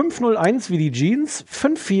 501 wie die Jeans,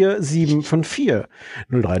 54754.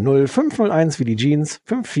 030 501 wie die Jeans,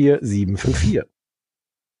 54754.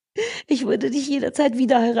 Ich würde dich jederzeit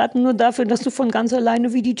wieder heiraten, nur dafür, dass du von ganz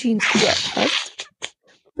alleine wie die Jeans gesagt hast.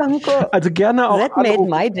 Danke. Also gerne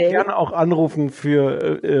auch anrufen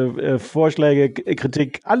für Vorschläge,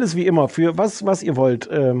 Kritik, alles wie immer, für was ihr wollt.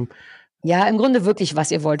 Ja, im Grunde wirklich, was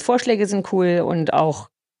ihr wollt. Vorschläge sind cool und auch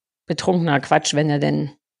betrunkener Quatsch, wenn er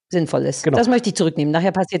denn sinnvoll ist. Genau. Das möchte ich zurücknehmen.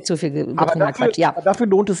 Nachher passiert zu viel betrunkener Quatsch. Ja. Aber dafür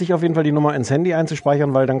lohnt es sich auf jeden Fall, die Nummer ins Handy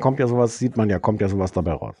einzuspeichern, weil dann kommt ja sowas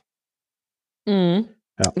dabei raus. Mhm.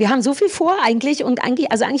 Ja. Wir haben so viel vor eigentlich haben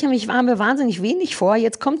wir wahnsinnig wenig vor.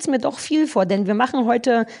 Jetzt kommt es mir doch viel vor, denn wir machen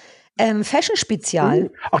heute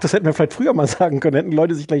Fashion-Spezial. Ach, das hätten wir vielleicht früher mal sagen können. Hätten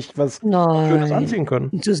Leute sich gleich was Schönes anziehen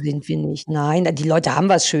können. So sind wir nicht. Nein, die Leute haben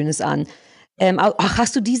was Schönes an.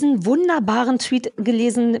 Hast du diesen wunderbaren Tweet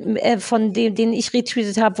gelesen, von den ich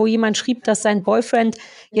retweetet habe, wo jemand schrieb, dass sein Boyfriend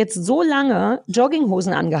jetzt so lange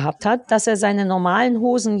Jogginghosen angehabt hat, dass er seine normalen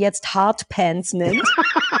Hosen jetzt Hardpants nennt?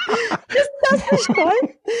 Ist das nicht toll?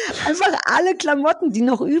 Einfach alle Klamotten, die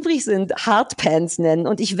noch übrig sind, Hardpants nennen.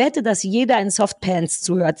 Und ich wette, dass jeder in Softpants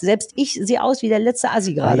zuhört. Selbst ich sehe aus wie der letzte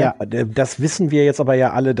Assi gerade. Ja, das wissen wir jetzt aber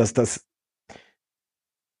ja alle, dass das...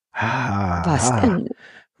 Was denn?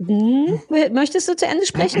 Möchtest du zu Ende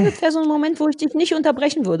sprechen? Das wäre so ein Moment, wo ich dich nicht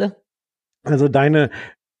unterbrechen würde. Also deine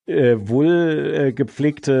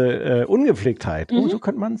wohlgepflegte Ungepflegtheit. So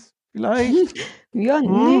könnte man es vielleicht. Ja,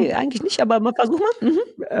 nee, eigentlich nicht, aber mal versuch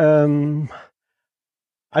mal.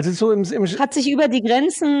 Also so im hat sich über die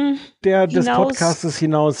Grenzen des Podcastes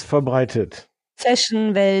hinaus verbreitet. Der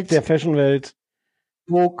Fashion-Welt.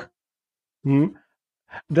 Vogue.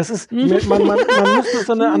 Das ist, man muss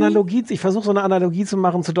so eine Analogie, ich versuche so eine Analogie zu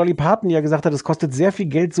machen zu Dolly Parton, die ja gesagt hat, es kostet sehr viel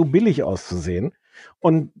Geld, so billig auszusehen.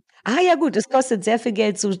 Und ja gut, es kostet sehr viel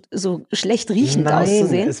Geld, so schlecht riechend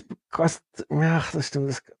auszusehen. Es kostet, das stimmt,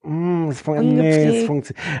 es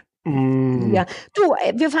funktioniert. Ja, du,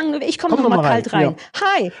 ich komme noch mal kalt rein. Ja.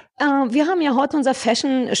 Hi, wir haben ja heute unser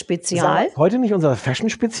Fashion-Spezial. Heute nicht unser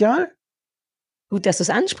Fashion-Spezial? Gut, dass du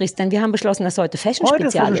es ansprichst, denn wir haben beschlossen, dass heute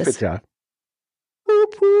Fashion-Spezial ist.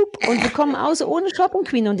 Und wir kommen aus ohne Shopping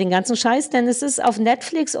Queen und den ganzen Scheiß, denn es ist auf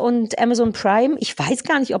Netflix und Amazon Prime, ich weiß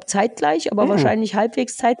gar nicht, ob zeitgleich, aber wahrscheinlich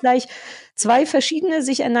halbwegs zeitgleich, 2 verschiedene,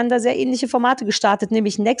 sich einander sehr ähnliche Formate gestartet,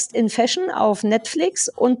 nämlich Next in Fashion auf Netflix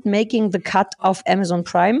und Making the Cut auf Amazon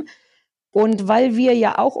Prime. Und weil wir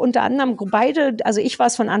ja auch unter anderem beide, also ich war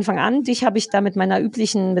es von Anfang an, dich habe ich da mit meinem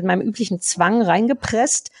üblichen Zwang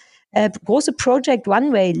reingepresst, große Project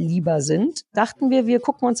Runway lieber sind, dachten wir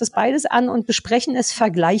gucken uns das beides an und besprechen es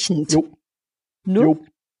vergleichend. Jo.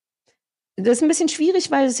 Das ist ein bisschen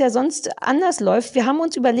schwierig, weil es ja sonst anders läuft. Wir haben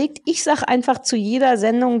uns überlegt, ich sag einfach zu jeder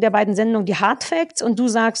Sendung, der beiden Sendungen, die Hard Facts und du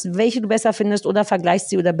sagst, welche du besser findest oder vergleichst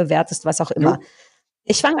sie oder bewertest, was auch immer. Jo.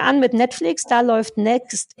 Ich fange an mit Netflix, da läuft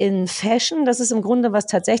Next in Fashion. Das ist im Grunde was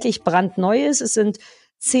tatsächlich brandneues. Es sind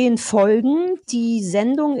 10 Folgen. Die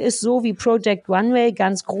Sendung ist so wie Project Runway,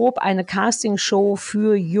 ganz grob eine Castingshow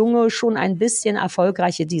für junge, schon ein bisschen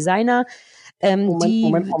erfolgreiche Designer.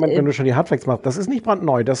 Moment, wenn du schon die Hardfacts machst, das ist nicht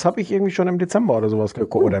brandneu. Das habe ich irgendwie schon im Dezember oder sowas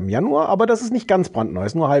geguckt oder im Januar, aber das ist nicht ganz brandneu,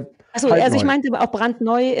 ist nur halb. Achso, also ich meinte auch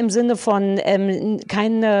brandneu im Sinne von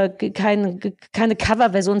keine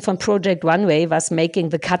Coverversion von Project Runway, was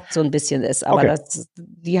Making the Cut so ein bisschen ist. Aber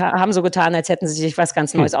die haben so getan, als hätten sie sich was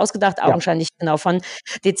ganz Neues ausgedacht, augenscheinlich genau von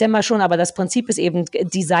Dezember schon. Aber das Prinzip ist eben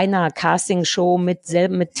Designer-Casting-Show mit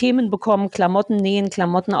Themen bekommen, Klamotten nähen,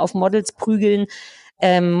 Klamotten auf Models prügeln.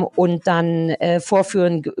 Und dann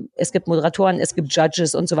vorführen, es gibt Moderatoren, es gibt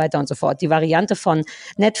Judges und so weiter und so fort. Die Variante von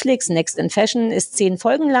Netflix, Next in Fashion, ist 10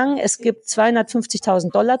 Folgen lang. Es gibt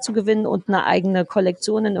 $250.000 zu gewinnen und eine eigene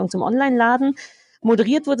Kollektion in irgendeinem Online-Laden.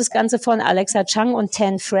 Moderiert wird das Ganze von Alexa Chung und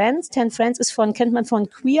Tan France. Tan France kennt man von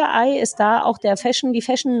Queer Eye, ist da auch die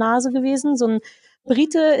Fashion-Nase gewesen, so ein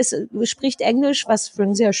Brite spricht Englisch, was für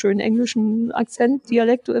einen sehr schönen englischen Akzent,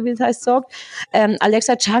 Dialekt, wie das heißt, sorgt.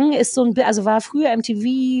 Alexa Chung ist war früher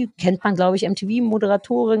MTV, kennt man, glaube ich,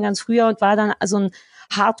 MTV-Moderatorin ganz früher und war dann so ein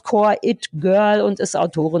Hardcore-It-Girl und ist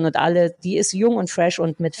Autorin und die ist jung und fresh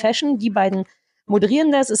und mit Fashion. Die beiden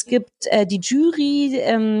moderieren das. Es gibt die Jury,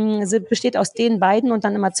 besteht aus den beiden und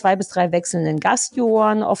dann immer 2 bis 3 wechselnden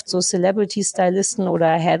Gastjuroren, oft so Celebrity-Stylisten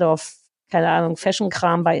oder Head of, keine Ahnung,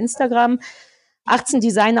 Fashion-Kram bei Instagram. 18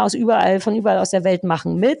 Designer von überall aus der Welt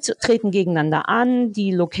machen mit, treten gegeneinander an. Die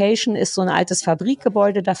Location ist so ein altes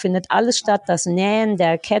Fabrikgebäude, da findet alles statt. Das Nähen,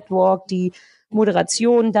 der Catwalk, die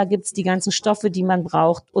Moderation, da gibt's die ganzen Stoffe, die man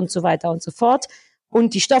braucht und so weiter und so fort.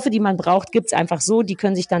 Und die Stoffe, die man braucht, gibt's einfach so, die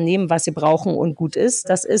können sich dann nehmen, was sie brauchen und gut ist.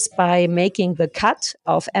 Das ist bei Making the Cut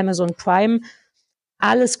auf Amazon Prime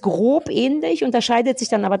alles grob ähnlich, unterscheidet sich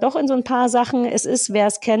dann aber doch in so ein paar Sachen. Es ist, wer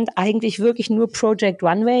es kennt, eigentlich wirklich nur Project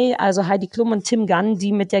Runway, also Heidi Klum und Tim Gunn,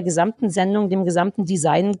 die mit der gesamten Sendung, dem gesamten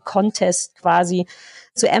Design-Contest quasi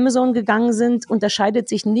zu Amazon gegangen sind, unterscheidet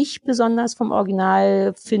sich nicht besonders vom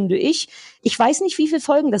Original, finde ich. Ich weiß nicht, wie viele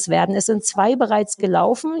Folgen das werden. Es sind 2 bereits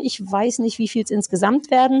gelaufen. Ich weiß nicht, wie viel es insgesamt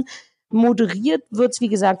werden. Moderiert wird's, wie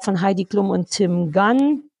gesagt, von Heidi Klum und Tim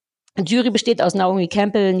Gunn. Die Jury besteht aus Naomi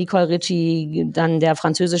Campbell, Nicole Richie, dann der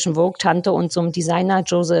französischen Vogue-Tante und so einem Designer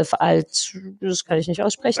Joseph Alt, das kann ich nicht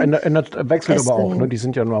aussprechen. Wechselt aber auch, ne? Die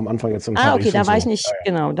sind ja nur am Anfang jetzt im Paris. Okay, da war ich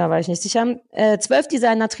nicht sicher. 12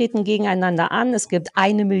 Designer treten gegeneinander an. Es gibt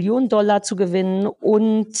 $1 Million zu gewinnen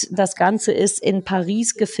und das Ganze ist in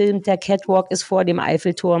Paris gefilmt. Der Catwalk ist vor dem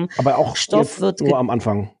Eiffelturm. Aber auch Stoff wird nur am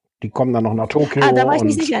Anfang. Die kommen dann noch nach Tokio. Da war ich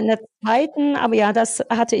nicht sicher. In der zweiten, aber ja, das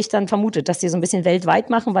hatte ich dann vermutet, dass die so ein bisschen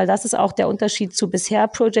weltweit machen, weil das ist auch der Unterschied zu bisher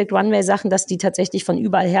Project Runway Sachen, dass die tatsächlich von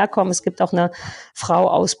überall herkommen. Es gibt auch eine Frau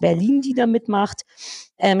aus Berlin, die da mitmacht.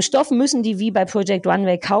 Stoff müssen die wie bei Project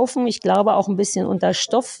Runway kaufen. Ich glaube auch ein bisschen unter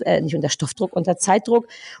Stoffdruck, unter Zeitdruck.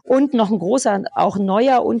 Und noch ein großer, auch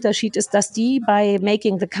neuer Unterschied ist, dass die bei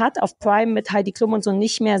Making the Cut auf Prime mit Heidi Klum und so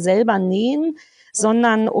nicht mehr selber nähen,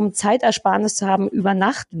 sondern um Zeitersparnis zu haben, über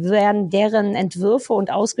Nacht werden deren Entwürfe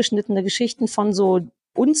und ausgeschnittene Geschichten von so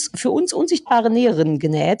für uns unsichtbare Näherinnen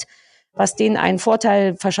genäht, was denen einen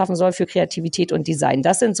Vorteil verschaffen soll für Kreativität und Design.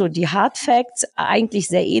 Das sind so die Hard Facts, eigentlich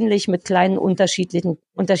sehr ähnlich mit kleinen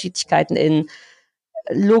Unterschiedlichkeiten in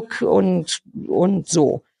Look und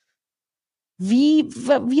so. Wie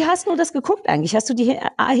hast du das geguckt eigentlich? Hast du die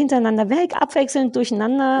hintereinander weg, abwechselnd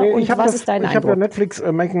durcheinander? Nee, und was ist dein Eindruck? Ich habe ja Netflix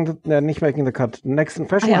nicht Making the Cut. Next in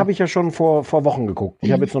Fashion habe ich ja schon vor Wochen geguckt.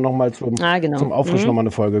 Ich habe jetzt nur noch mal zum Auffrischen noch mal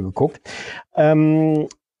eine Folge geguckt.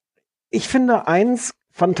 Ich finde 1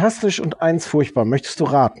 fantastisch und 1 furchtbar. Möchtest du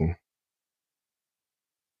raten?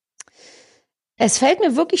 Es fällt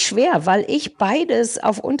mir wirklich schwer, weil ich beides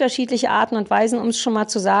auf unterschiedliche Arten und Weisen, um es schon mal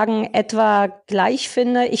zu sagen, etwa gleich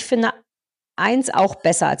finde. Ich finde eins auch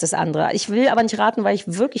besser als das andere. Ich will aber nicht raten, weil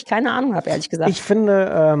ich wirklich keine Ahnung habe, ehrlich gesagt. Ich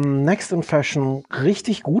finde Next in Fashion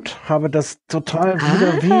richtig gut, habe das total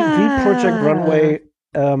wieder wie Project Runway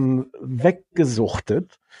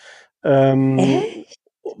weggesuchtet. Echt?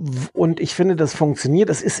 Und ich finde, das funktioniert.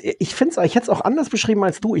 Ich finde es, ich hätte es auch anders beschrieben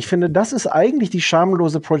als du. Ich finde, das ist eigentlich die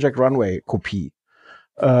schamlose Project Runway-Kopie.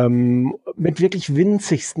 Mit wirklich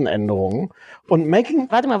winzigsten Änderungen. Und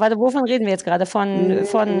Warte, wovon reden wir jetzt gerade? Von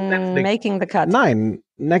Making the Cut? Nein,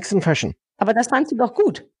 Next in Fashion. Aber das fandst du doch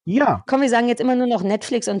gut. Ja. Komm, wir sagen jetzt immer nur noch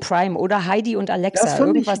Netflix und Prime oder Heidi und Alexa.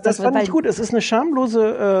 Das fand ich gut. Es ist eine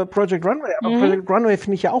schamlose Project Runway, aber Project Runway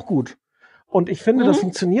finde ich ja auch gut. Und ich finde, das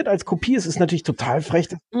funktioniert als Kopie. Es ist natürlich total frech,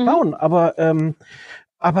 das zu bauen, aber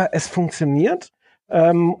es funktioniert.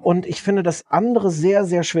 Und ich finde das andere sehr,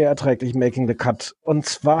 sehr schwer erträglich, Making the Cut. Und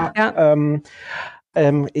zwar,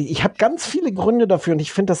 ich habe ganz viele Gründe dafür und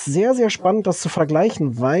ich finde das sehr, sehr spannend, das zu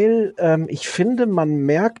vergleichen, weil ich finde, man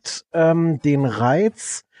merkt den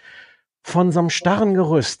Reiz von so einem starren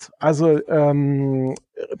Gerüst. Also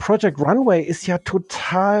Project Runway ist ja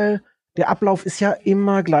total... Der Ablauf ist ja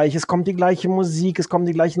immer gleich. Es kommt die gleiche Musik, es kommen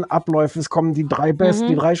die gleichen Abläufe, es kommen die 3 besten,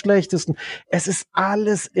 die 3 schlechtesten. Es ist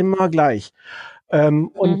alles immer gleich.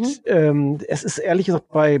 Es ist ehrlich gesagt,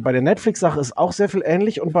 bei der Netflix-Sache ist auch sehr viel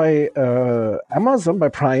ähnlich. Und bei Amazon, bei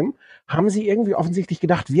Prime, haben sie irgendwie offensichtlich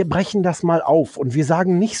gedacht, wir brechen das mal auf. Und wir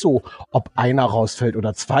sagen nicht so, ob einer rausfällt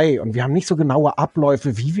oder 2. Und wir haben nicht so genaue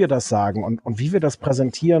Abläufe, wie wir das sagen und wie wir das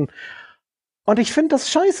präsentieren. Und ich finde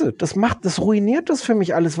das scheiße. Das ruiniert das für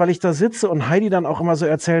mich alles, weil ich da sitze und Heidi dann auch immer so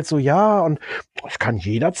erzählt, so ja, und es kann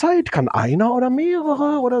jederzeit, kann einer oder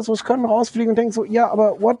mehrere oder so, es können rausfliegen und denkt so, ja,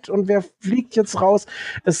 aber what? Und wer fliegt jetzt raus?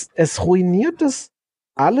 Es ruiniert das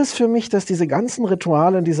alles für mich, dass diese ganzen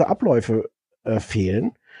Rituale, diese Abläufe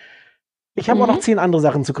fehlen. Ich habe auch noch 10 andere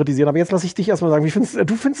Sachen zu kritisieren, aber jetzt lasse ich dich erstmal sagen,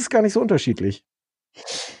 du findest es gar nicht so unterschiedlich.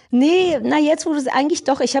 Nee, jetzt wo du es eigentlich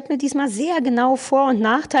doch, ich habe mir diesmal sehr genau Vor- und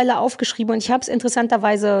Nachteile aufgeschrieben und ich habe es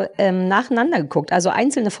interessanterweise nacheinander geguckt, also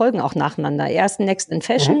einzelne Folgen auch nacheinander. Erst Next in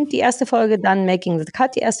Fashion, die erste Folge, dann Making the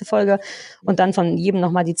Cut, die erste Folge und dann von jedem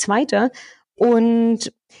nochmal die zweite.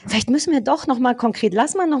 Und vielleicht müssen wir doch nochmal konkret,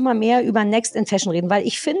 lass mal nochmal mehr über Next in Fashion reden, weil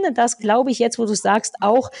ich finde das, glaube ich, jetzt wo du es sagst,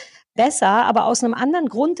 auch besser, aber aus einem anderen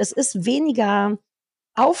Grund. Es ist weniger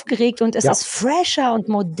aufgeregt und es ist fresher und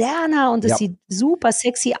moderner und es sieht super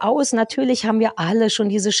sexy aus. Natürlich haben wir alle schon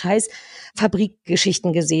diese scheiß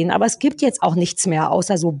Fabrikgeschichten gesehen, aber es gibt jetzt auch nichts mehr,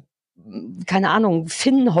 außer so, keine Ahnung,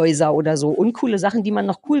 Finnenhäuser oder so. Uncoole Sachen, die man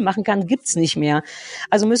noch cool machen kann, gibt's nicht mehr.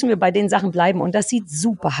 Also müssen wir bei den Sachen bleiben und das sieht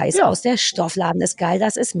super heiß aus. Der Stoffladen ist geil,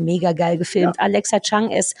 das ist mega geil gefilmt. Alexa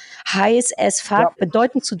Chung ist heiß as fuck,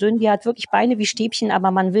 bedeutend zu dünn. Die hat wirklich Beine wie Stäbchen,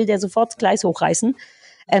 aber man will der sofort das Gleis hochreißen.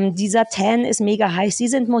 Dieser Tan ist mega heiß, die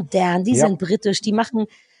sind modern, die sind britisch, die machen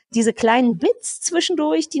diese kleinen Bits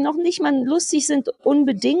zwischendurch, die noch nicht mal lustig sind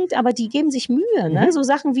unbedingt, aber die geben sich Mühe. Ne? So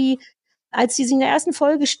Sachen wie, als die in der ersten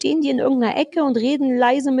Folge stehen die in irgendeiner Ecke und reden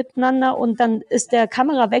leise miteinander und dann ist der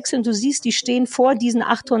Kamerawechsel und du siehst, die stehen vor diesen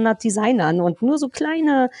 800 Designern und nur so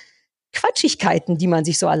kleine Quatschigkeiten, die man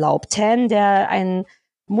sich so erlaubt. Tan, der ein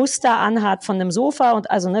Muster anhat von einem Sofa und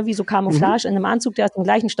also wie so Camouflage in einem Anzug, der aus dem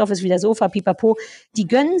gleichen Stoff ist wie der Sofa, pipapo. Die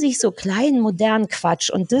gönnen sich so kleinen, modernen Quatsch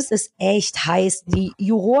und das ist echt heiß. Die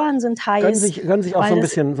Juroren sind heiß. Gönnen sich auch so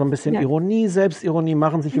ein bisschen Ironie, Selbstironie,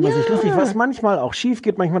 machen sich über sich lustig, was manchmal auch schief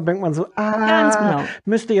geht. Manchmal denkt man so,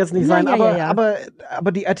 müsste jetzt nicht sein, aber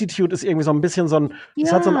die Attitude ist irgendwie so ein bisschen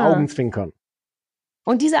es hat so ein Augenzwinkern.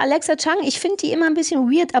 Und diese Alexa Chung, ich finde die immer ein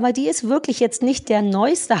bisschen weird, aber die ist wirklich jetzt nicht der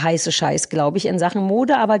neueste heiße Scheiß, glaube ich, in Sachen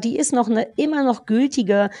Mode, aber die ist noch eine immer noch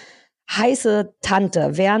gültige heiße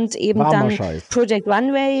Tante, während eben warmer dann Scheiß. Project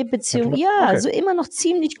Runway so immer noch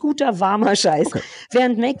ziemlich guter warmer Scheiß. Okay.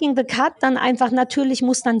 Während Making the Cut dann einfach, natürlich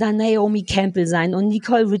muss dann da Naomi Campbell sein und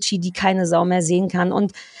Nicole Richie, die keine Sau mehr sehen kann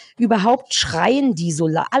und überhaupt schreien die so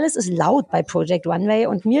laut. Alles ist laut bei Project Runway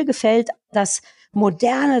und mir gefällt das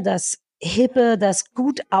Moderne, das Hippe, das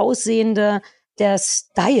gut aussehende, der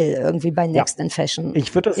Style irgendwie bei Next in Fashion.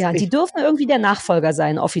 Die dürfen irgendwie der Nachfolger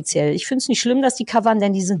sein, offiziell. Ich finde es nicht schlimm, dass die covern,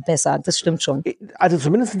 denn die sind besser. Das stimmt schon. Also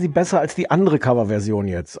zumindest sind sie besser als die andere Coverversion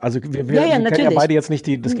jetzt. Also wir kennen ja beide jetzt nicht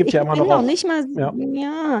das gibt ja immer noch. Auch nicht mal,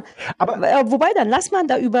 Aber wobei, dann lass mal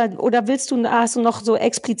da oder hast du noch so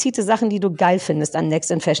explizite Sachen, die du geil findest an Next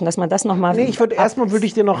in Fashion, dass man das nochmal. Nee, würde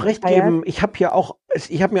ich dir noch recht geben. Ich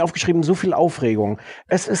habe mir aufgeschrieben, so viel Aufregung.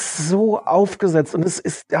 Es ist so aufgesetzt und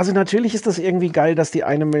also natürlich ist das irgendwie geil, dass die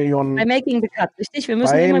 1 Million... Bei Making the Cut, richtig? Wir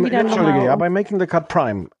müssen immer wieder bei Making the Cut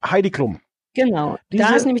Prime. Heidi Klum. Genau.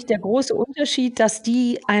 Da ist nämlich der große Unterschied, dass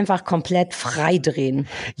die einfach komplett frei drehen.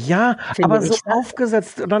 Ja, aber so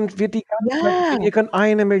aufgesetzt, und dann wird die ganze Zeit, ihr könnt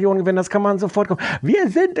 1 Million gewinnen, das kann man sofort kommen. Wir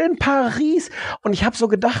sind in Paris. Und ich habe so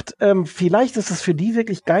gedacht, vielleicht ist es für die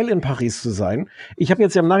wirklich geil, in Paris zu sein. Ich habe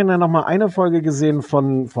jetzt ja im Nachhinein noch mal eine Folge gesehen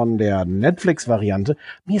von der Netflix-Variante.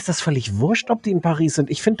 Mir ist das völlig wurscht, ob die in Paris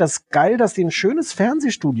sind. Ich finde das geil, dass die ein schönes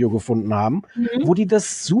Fernsehstudio gefunden haben, wo die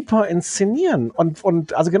das super inszenieren.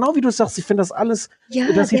 Und also genau wie du sagst, ich finde das alles,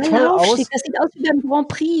 das sieht toll aus. Das sieht aus wie beim Grand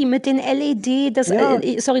Prix mit den LED.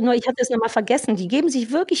 Sorry, ich hatte es nochmal vergessen. Die geben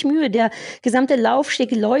sich wirklich Mühe. Der gesamte Laufsteg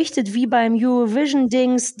leuchtet wie beim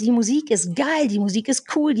Eurovision-Dings. Die Musik ist geil, die Musik ist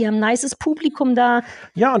cool, die haben ein nices Publikum da.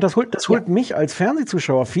 Ja, und das holt mich als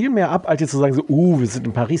Fernsehzuschauer viel mehr ab, als jetzt zu sagen, so, wir sind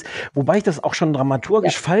in Paris. Wobei ich das auch schon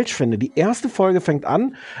dramaturgisch falsch finde. Die erste Folge fängt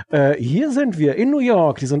an, hier sind wir in New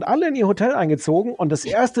York, die sind alle in ihr Hotel eingezogen und das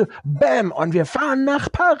erste, bam, und wir fahren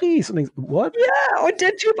nach Paris. Und denkst, what? Ja, und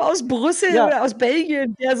der Typ aus Brüssel oder aus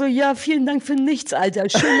Belgien, der so, vielen Dank für nichts, Alter.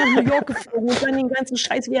 Schön nach New York geflogen und dann den ganzen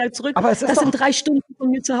Scheiß wieder zurück. Aber das sind 3 Stunden von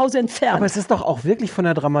mir zu Hause entfernt. Aber es ist doch auch wirklich von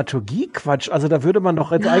der Dramaturgie Quatsch. Also da würde man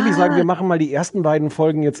doch jetzt eigentlich sagen, wir machen mal die ersten beiden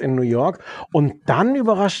Folgen jetzt in New York und dann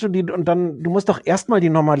überraschst du die und dann, du musst doch erstmal die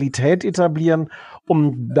Normalität etablieren,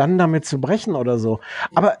 um dann damit zu brechen oder so.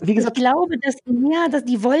 Aber wie gesagt. Ich glaube, dass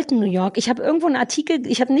die wollten New York. Ich habe irgendwo einen Artikel,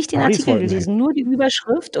 ich habe nicht den Artikel gelesen, nur die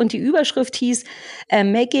Überschrift und die Überschrift hieß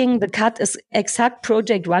Making the Cut is exakt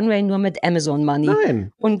Project Runway, nur mit Amazon Money.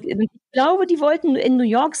 Nein. Und ich glaube, die wollten in New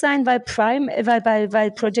York sein, weil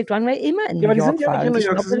Project Runway immer in New York war. Ja, aber die sind ja nicht in New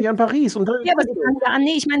York, die sind ja in Paris. Und ja, aber sie fangen da an.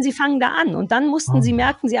 Nee, ich meine, sie fangen da an. Und dann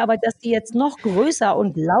merkten sie aber, dass die jetzt noch größer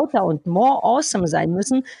und lauter und more awesome sein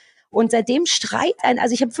müssen. Und seitdem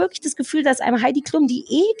also ich habe wirklich das Gefühl, dass einem Heidi Klum die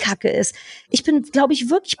Kacke ist. Ich bin, glaube ich,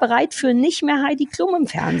 wirklich bereit für nicht mehr Heidi Klum im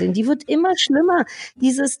Fernsehen. Die wird immer schlimmer.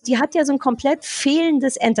 Die hat ja so ein komplett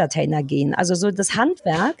fehlendes Entertainer-Gen. Also so das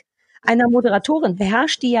Handwerk einer Moderatorin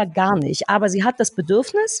beherrscht die ja gar nicht. Aber sie hat das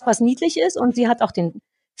Bedürfnis, was niedlich ist, und sie hat auch den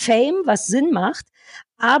Fame, was Sinn macht.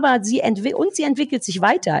 Aber sie entwickelt sich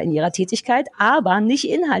weiter in ihrer Tätigkeit, aber nicht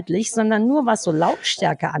inhaltlich, sondern nur was so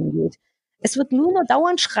Lautstärke angeht. Es wird nur noch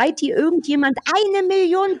dauernd, schreit dir irgendjemand $1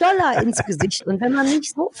 Million ins Gesicht. Und wenn man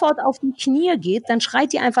nicht sofort auf die Knie geht, dann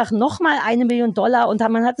schreit die einfach nochmal $1 Million und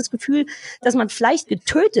man hat das Gefühl, dass man vielleicht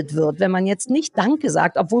getötet wird, wenn man jetzt nicht Danke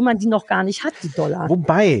sagt, obwohl man die noch gar nicht hat, die Dollar.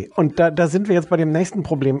 Wobei, und da sind wir jetzt bei dem nächsten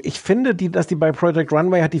Problem. Ich finde, dass die bei Project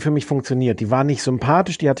Runway hat die für mich funktioniert. Die war nicht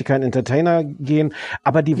sympathisch, die hatte kein Entertainer-Gen,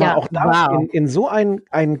 aber die war auch da in so ein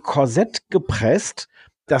Korsett gepresst,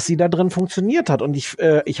 dass sie da drin funktioniert hat. Und ich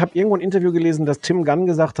habe irgendwo ein Interview gelesen, dass Tim Gunn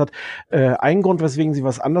gesagt hat, ein Grund, weswegen sie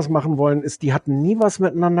was anders machen wollen, ist, die hatten nie was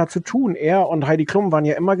miteinander zu tun. Er und Heidi Klum waren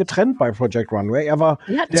ja immer getrennt bei Project Runway. Er war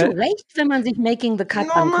zu Recht, wenn man sich Making the Cut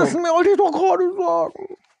anguckt. Das wollte ich doch gerade sagen.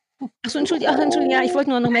 Achso, Entschuldigung, ja, ich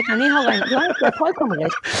wollte nur noch meckern. Nee, hau rein. Du hast ja vollkommen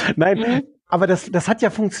recht. Nein, aber das hat ja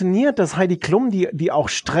funktioniert, dass Heidi Klum, die auch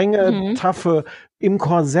strenge, taffe, im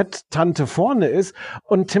Korsett Tante vorne ist,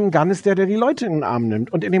 und Tim Gunn ist der die Leute in den Arm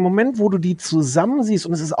nimmt. Und in dem Moment, wo du die zusammen siehst,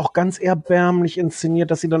 und es ist auch ganz erbärmlich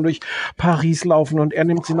inszeniert, dass sie dann durch Paris laufen und er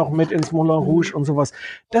nimmt sie noch mit ins Moulin Rouge und sowas.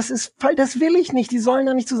 Das will ich nicht. Die sollen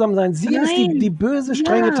da nicht zusammen sein. Sie ist die böse,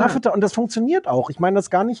 strenge Taffete, und das funktioniert auch. Ich meine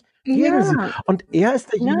das gar nicht gegen sie. Und er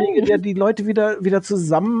ist derjenige, der die Leute wieder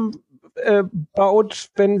zusammen baut,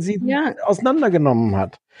 wenn sie auseinandergenommen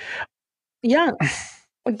hat. Ja.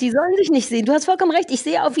 Und die sollen sich nicht sehen. Du hast vollkommen recht. Ich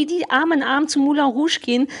sehe auch, wie die Arm in Arm zum Moulin Rouge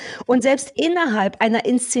gehen und selbst innerhalb einer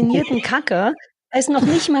inszenierten Kacke es noch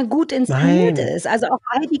nicht mal gut inszeniert ist. Also auch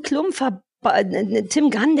Heidi Klum Tim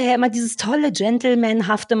Gunn, der ja immer dieses tolle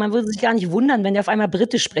Gentlemanhafte, man würde sich gar nicht wundern, wenn der auf einmal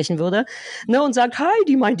britisch sprechen würde, ne, und sagt,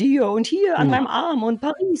 Heidi, mein Dear, und hier an meinem Arm und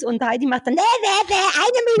Paris, und Heidi macht dann, $1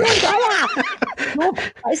 Million. So,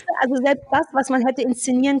 weißt du, also selbst das, was man hätte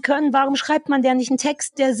inszenieren können, warum schreibt man der nicht einen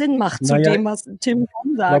Text, der Sinn macht zu dem, was Tim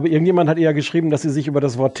Gunn sagt? Ich glaube, irgendjemand hat eher geschrieben, dass sie sich über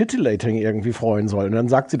das Wort titillating irgendwie freuen soll. Und dann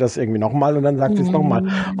sagt sie das irgendwie nochmal und dann sagt sie es nochmal.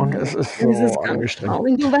 Und es ist so angestrengt.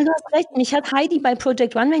 Weil du hast recht, mich hat Heidi bei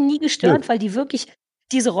Project Runway nie gestört, weil die wirklich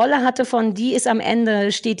diese Rolle hatte von, die ist am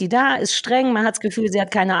Ende, steht die da, ist streng, man hat das Gefühl, sie hat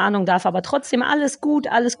keine Ahnung, darf aber trotzdem alles gut,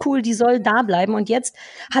 alles cool, die soll da bleiben. Und jetzt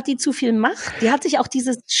hat die zu viel Macht. Die hat sich auch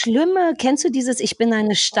dieses schlimme, kennst du dieses, ich bin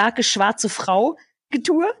eine starke schwarze Frau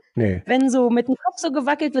Getue? Nee. Wenn so mit dem Kopf so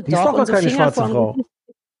gewackelt wird, die ist doch gar keine schwarze Frau.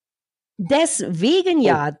 Deswegen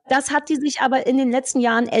das hat die sich aber in den letzten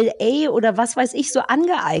Jahren LA oder was weiß ich so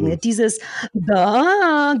angeeignet. Dieses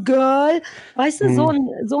Girl, weißt du, so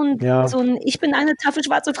ein ich bin eine taffe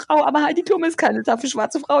schwarze Frau, aber Heidi Klum ist keine taffe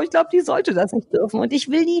schwarze Frau. Ich glaube, die sollte das nicht dürfen. Und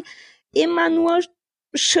ich will die immer nur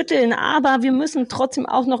schütteln, aber wir müssen trotzdem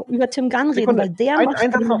auch noch über Tim Gunn reden, weil der macht...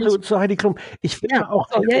 Ein Satz noch zu Heidi Klum. Ich finde auch,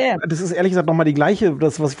 das ist ehrlich gesagt nochmal die gleiche,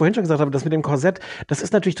 das, was ich vorhin schon gesagt habe, das mit dem Korsett, das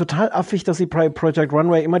ist natürlich total affig, dass sie bei Project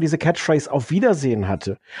Runway immer diese Catchphrase auf Wiedersehen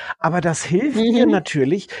hatte. Aber das hilft ihr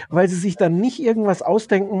natürlich, weil sie sich dann nicht irgendwas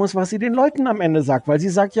ausdenken muss, was sie den Leuten am Ende sagt, weil sie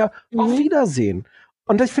sagt ja, auf Wiedersehen.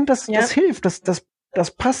 Und ich finde, das hilft,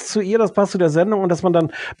 das passt zu ihr, das passt zu der Sendung und dass man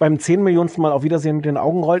dann beim 10 Millionsten Mal auf Wiedersehen mit den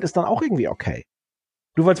Augen rollt, ist dann auch irgendwie okay.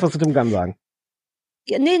 Du wolltest was zu Tim Gunn sagen.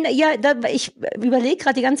 Ja, ich überlege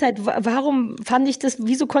gerade die ganze Zeit, warum fand ich das,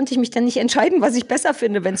 wieso konnte ich mich denn nicht entscheiden, was ich besser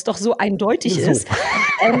finde, wenn es doch so eindeutig ist. Es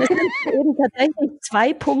sind eben tatsächlich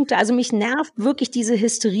 2 Punkte, also mich nervt wirklich diese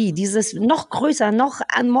Hysterie, dieses noch größer, noch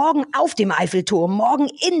morgen auf dem Eiffelturm, morgen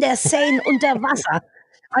in der Seine unter Wasser.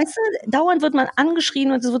 Weißt du, dauernd wird man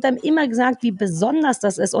angeschrien und es wird einem immer gesagt, wie besonders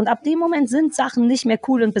das ist. Und ab dem Moment sind Sachen nicht mehr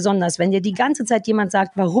cool und besonders, wenn dir die ganze Zeit jemand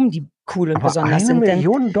sagt, warum die cool und besonders sind. $1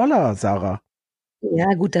 Million, Sarah.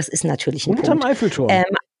 Ja gut, das ist natürlich ein Unterm Punkt. Eiffelturm.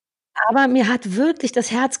 Aber mir hat wirklich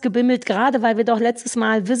das Herz gebimmelt, gerade weil wir doch letztes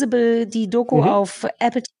Mal Visible, die Doku auf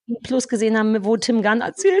Apple TV Plus gesehen haben, wo Tim Gunn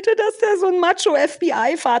erzählte, dass der so einen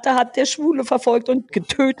Macho-FBI-Vater hat, der Schwule verfolgt und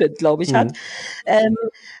getötet, glaube ich, hat.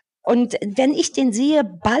 Und wenn ich den sehe,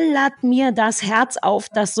 ballert mir das Herz auf,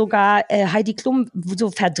 dass sogar Heidi Klum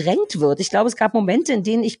so verdrängt wird. Ich glaube, es gab Momente, in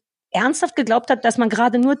denen ich ernsthaft geglaubt habe, dass man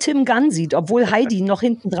gerade nur Tim Gunn sieht, obwohl Heidi noch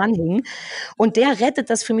hinten dran hing. Und der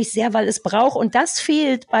rettet das für mich sehr, weil es braucht, und das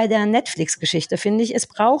fehlt bei der Netflix-Geschichte, finde ich, es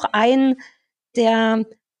braucht einen, der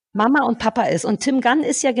Mama und Papa ist. Und Tim Gunn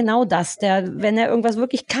ist ja genau das. Der, wenn er irgendwas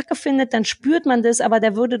wirklich Kacke findet, dann spürt man das, aber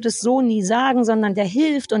der würde das so nie sagen, sondern der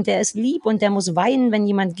hilft und der ist lieb und der muss weinen, wenn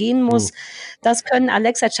jemand gehen muss. Das können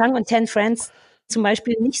Alexa Chung und 10 Friends zum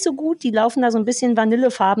Beispiel nicht so gut. Die laufen da so ein bisschen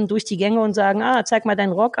Vanillefarben durch die Gänge und sagen, zeig mal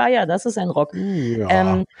deinen Rock. Ja, das ist ein Rock.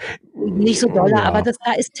 Nicht so doll, aber da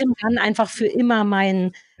ist Tim Gunn einfach für immer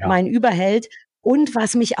mein Überheld. Und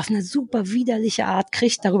was mich auf eine super widerliche Art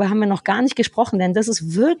kriegt, darüber haben wir noch gar nicht gesprochen, denn das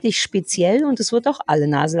ist wirklich speziell und es wird auch alle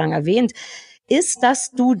Nase lang erwähnt, ist, dass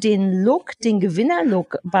du den Look, den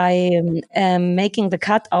Gewinnerlook bei Making the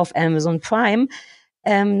Cut auf Amazon Prime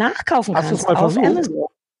nachkaufen kannst. Hast du es mal versucht? Amazon.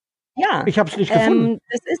 Ja. Ich habe es nicht gefunden.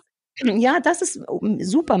 Das ist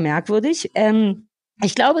super merkwürdig.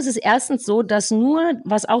 Ich glaube, es ist erstens so, dass nur,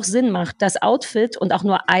 was auch Sinn macht, das Outfit und auch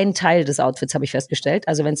nur ein Teil des Outfits, habe ich festgestellt.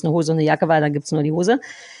 Also wenn es eine Hose und eine Jacke war, dann gibt's nur die Hose.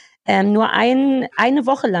 Nur eine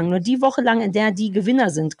Woche lang, nur die Woche lang, in der die Gewinner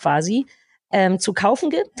sind quasi, zu kaufen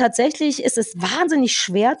gibt. Tatsächlich ist es wahnsinnig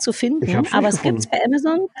schwer zu finden, aber es gibt's bei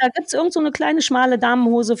Amazon. Da gibt's irgend so eine kleine, schmale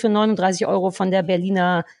Damenhose für 39 € von der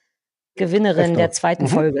Berliner Gewinnerin der zweiten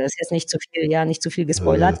Folge. Ist jetzt nicht zu viel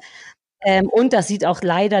gespoilert. Und das sieht auch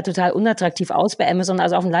leider total unattraktiv aus bei Amazon.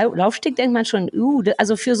 Also auf dem Laufsteg denkt man schon,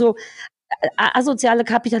 also für so asoziale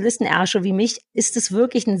Kapitalistenärsche wie mich ist es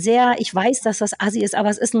wirklich ein sehr, ich weiß, dass das assi ist, aber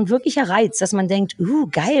es ist ein wirklicher Reiz, dass man denkt,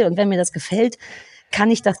 geil, und wenn mir das gefällt,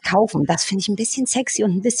 kann ich das kaufen. Das finde ich ein bisschen sexy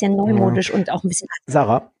und ein bisschen neumodisch und auch ein bisschen...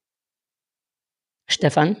 Sarah?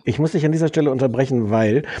 Stefan? Ich muss dich an dieser Stelle unterbrechen,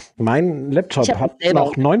 weil mein Laptop hat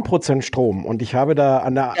noch 9% Strom und ich habe da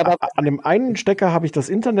an dem einen Stecker habe ich das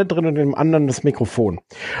Internet drin und dem anderen das Mikrofon.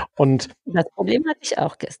 Und das Problem hatte ich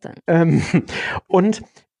auch gestern. Und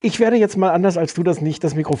ich werde jetzt mal anders als du das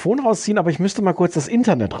Mikrofon rausziehen, aber ich müsste mal kurz das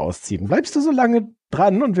Internet rausziehen. Bleibst du so lange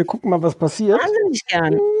dran und wir gucken mal, was passiert? Wahnsinnig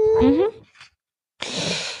gern.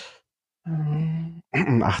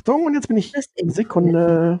 Achtung, und jetzt bin ich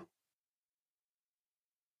Sekunde.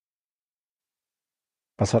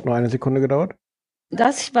 Was hat nur eine Sekunde gedauert?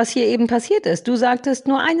 Das, was hier eben passiert ist. Du sagtest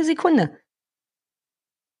nur eine Sekunde.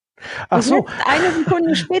 Ach so. Eine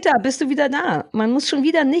Sekunde später bist du wieder da. Man muss schon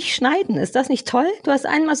wieder nicht schneiden. Ist das nicht toll? Du hast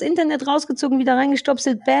einmal das Internet rausgezogen, wieder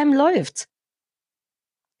reingestopselt, bam, läuft's.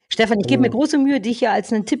 Stefan, ich gebe mir große Mühe, dich hier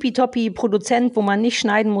als einen tippitoppi-Produzent, wo man nicht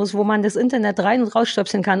schneiden muss, wo man das Internet rein- und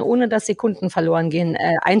rausstöpseln kann, ohne dass Sekunden verloren gehen,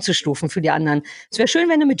 einzustufen für die anderen. Es wäre schön,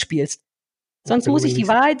 wenn du mitspielst. Sonst muss ich die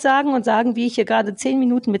Wahrheit sagen und sagen, wie ich hier gerade 10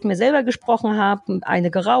 Minuten mit mir selber gesprochen habe,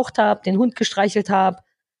 eine geraucht habe, den Hund gestreichelt habe,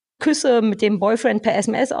 Küsse mit dem Boyfriend per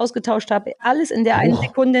SMS ausgetauscht habe. Alles in der einen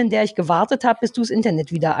Sekunde, in der ich gewartet habe, bis du das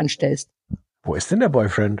Internet wieder anstellst. Wo ist denn der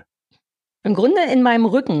Boyfriend? Im Grunde in meinem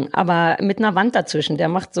Rücken, aber mit einer Wand dazwischen. Der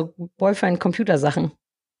macht so Boyfriend-Computersachen.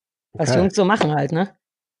 Was Jungs so machen halt, ne?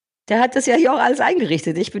 Der hat das ja hier auch alles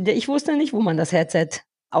eingerichtet. Ich wusste nicht, wo man das Headset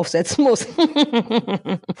aufsetzen muss.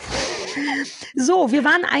 So,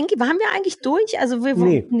 waren wir eigentlich durch? Also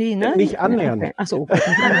nee, ne? Nicht annähernd. Okay. Ach so,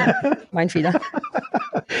 okay. Mein Fehler.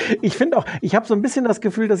 Ich finde auch, ich habe so ein bisschen das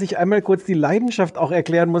Gefühl, dass ich einmal kurz die Leidenschaft auch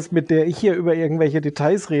erklären muss, mit der ich hier über irgendwelche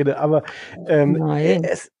Details rede. Aber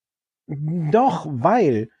Doch,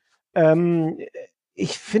 weil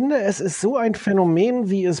ich finde, es ist so ein Phänomen,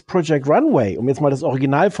 wie es Project Runway, um jetzt mal das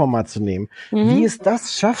Originalformat zu nehmen, wie es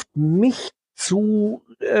das schafft, mich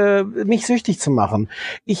süchtig zu machen.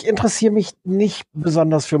 Ich interessiere mich nicht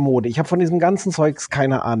besonders für Mode. Ich habe von diesem ganzen Zeugs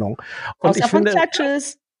keine Ahnung. Und Außer von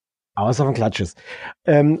Klatsches. Außer von Klatsches.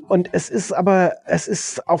 Und es ist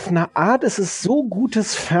auf eine Art, es ist so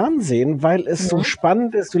gutes Fernsehen, weil es so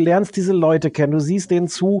spannend ist. Du lernst diese Leute kennen, du siehst denen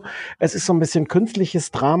zu. Es ist so ein bisschen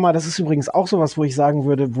künstliches Drama. Das ist übrigens auch sowas, wo ich sagen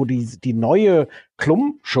würde, wo die neue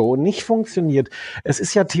Klum-Show nicht funktioniert. Es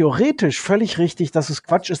ist ja theoretisch völlig richtig, dass es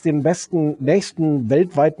Quatsch ist, den nächsten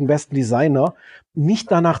weltweiten besten Designer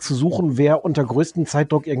nicht danach zu suchen, wer unter größtem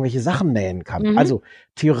Zeitdruck irgendwelche Sachen nähen kann. Also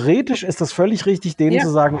theoretisch ist das völlig richtig, denen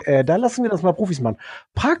zu sagen, da lassen wir das mal Profis machen.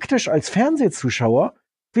 Praktisch als Fernsehzuschauer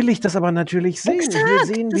will ich das aber natürlich sehen. Exakt, ich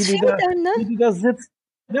will sehen, wie die da sitzt.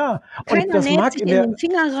 Ja, Keiner und das näht mag sich in den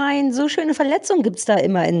Finger rein. So schöne Verletzungen gibt's da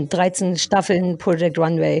immer in 13 Staffeln Project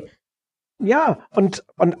Runway. Ja, und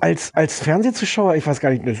als Fernsehzuschauer, ich weiß gar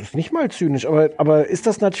nicht, das ist nicht mal zynisch, aber ist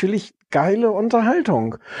das natürlich geile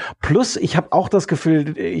Unterhaltung. Plus, ich habe auch das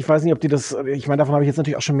Gefühl, ich weiß nicht, ob ich meine, davon habe ich jetzt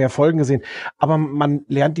natürlich auch schon mehr Folgen gesehen, aber man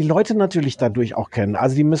lernt die Leute natürlich dadurch auch kennen.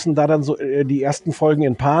 Also die müssen da dann so die ersten Folgen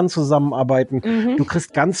in Paaren zusammenarbeiten. Du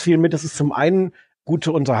kriegst ganz viel mit. Das ist zum einen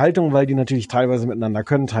gute Unterhaltung, weil die natürlich teilweise miteinander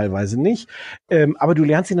können, teilweise nicht. Aber du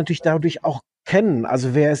lernst sie natürlich dadurch auch kennen.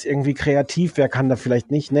 Also wer ist irgendwie kreativ, wer kann da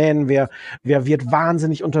vielleicht nicht nähen, wer wird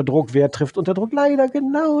wahnsinnig unter Druck, wer trifft unter Druck leider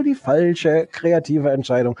genau die falsche kreative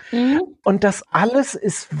Entscheidung. Und das alles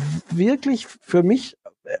ist wirklich für mich,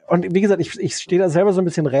 und wie gesagt, ich stehe da selber so ein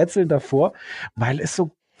bisschen rätselnd davor, weil es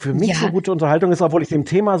so für mich so gute Unterhaltung ist, obwohl ich dem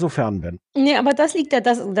Thema so fern bin. Nee, aber das liegt ja,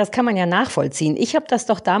 das kann man ja nachvollziehen. Ich habe das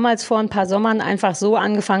doch damals vor ein paar Sommern einfach so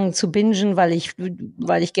angefangen zu bingen, weil ich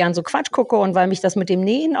gern so Quatsch gucke und weil mich das mit dem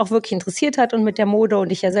Nähen auch wirklich interessiert hat und mit der Mode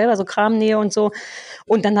und ich ja selber so Kram nähe und so.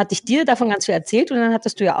 Und dann hatte ich dir davon ganz viel erzählt und dann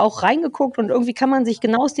hattest du ja auch reingeguckt und irgendwie kann man sich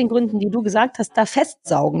genau aus den Gründen, die du gesagt hast, da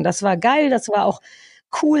festsaugen. Das war geil, das war auch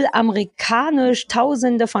cool amerikanisch,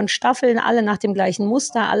 Tausende von Staffeln, alle nach dem gleichen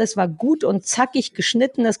Muster, alles war gut und zackig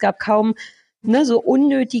geschnitten, es gab kaum so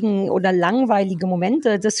unnötigen oder langweilige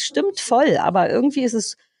Momente, das stimmt voll, aber irgendwie ist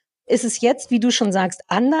es jetzt, wie du schon sagst,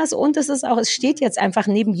 anders und es steht jetzt einfach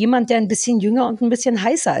neben jemand, der ein bisschen jünger und ein bisschen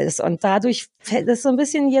heißer ist und dadurch fällt es so ein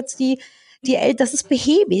bisschen jetzt das ist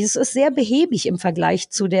behäbig, es ist sehr behäbig im Vergleich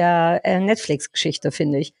zu der Netflix-Geschichte,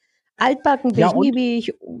 finde ich. Altbacken,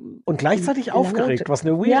 behäbig. Und gleichzeitig aufgeregt, was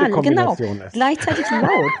eine weirde Kombination ist. Gleichzeitig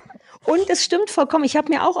laut. Und es stimmt vollkommen. Ich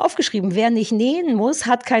habe mir auch aufgeschrieben, wer nicht nähen muss,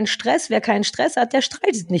 hat keinen Stress. Wer keinen Stress hat, der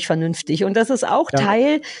streitet nicht vernünftig. Und das ist auch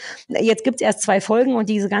Teil, jetzt gibt's erst 2 Folgen und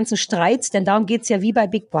diese ganzen Streits, denn darum geht's ja wie bei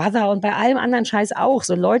Big Brother und bei allem anderen Scheiß auch.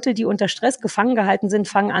 So Leute, die unter Stress gefangen gehalten sind,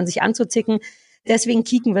 fangen an, sich anzuzicken. Deswegen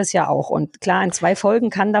kicken wir es ja auch. Und klar, in 2 Folgen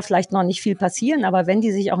kann da vielleicht noch nicht viel passieren, aber wenn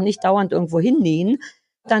die sich auch nicht dauernd irgendwo hinnähen,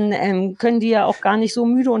 dann können die ja auch gar nicht so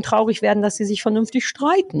müde und traurig werden, dass sie sich vernünftig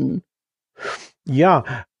streiten. Ja,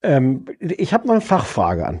 ich habe mal eine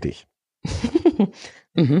Fachfrage an dich.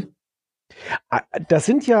 Das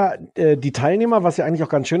sind ja die Teilnehmer, was ja eigentlich auch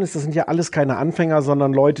ganz schön ist, das sind ja alles keine Anfänger,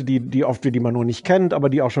 sondern Leute, die oft die man nur nicht kennt, aber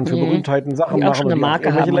die auch schon für Berühmtheiten Sachen die machen auch schon eine und Marke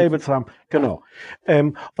irgendwelche haben. Labels haben. Genau.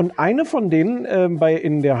 Und eine von denen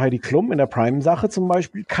in der Heidi Klum, in der Prime-Sache zum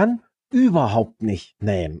Beispiel, kann überhaupt nicht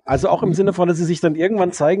nähen. Also auch im Sinne von, dass sie sich dann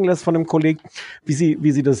irgendwann zeigen lässt von einem Kollegen, wie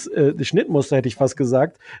sie das Schnittmuster, hätte ich fast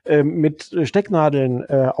gesagt, mit Stecknadeln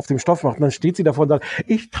auf dem Stoff macht. Und dann steht sie davor und sagt,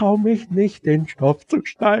 ich traue mich nicht, den Stoff zu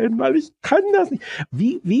schneiden, weil ich kann das nicht.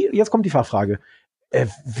 Jetzt kommt die Fachfrage.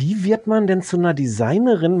 Wie wird man denn zu einer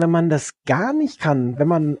Designerin, wenn man das gar nicht kann?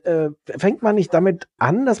 Fängt man nicht damit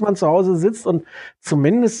an, dass man zu Hause sitzt und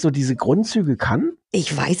zumindest so diese Grundzüge kann?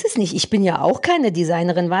 Ich weiß es nicht. Ich bin ja auch keine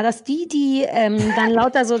Designerin. War das die dann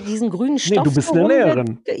lauter so diesen grünen Stoff... Nee, du bist eine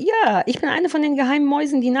Näherin. Ja, ich bin eine von den geheimen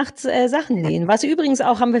Mäusen, die nachts Sachen nähen. Was übrigens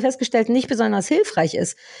auch, haben wir festgestellt, nicht besonders hilfreich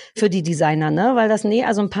ist für die Designer, ne? Weil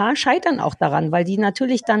also ein paar scheitern auch daran, weil die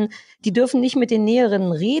natürlich dann, die dürfen nicht mit den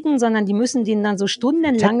Näherinnen reden, sondern die müssen denen dann so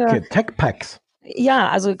stundenlange... Tech-Packs. Ja,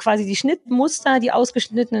 also quasi die Schnittmuster, die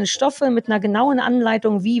ausgeschnittenen Stoffe mit einer genauen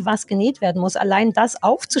Anleitung, wie was genäht werden muss. Allein das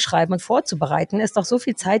aufzuschreiben und vorzubereiten, ist doch so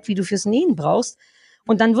viel Zeit, wie du fürs Nähen brauchst.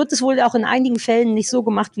 Und dann wird es wohl auch in einigen Fällen nicht so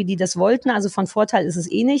gemacht, wie die das wollten. Also von Vorteil ist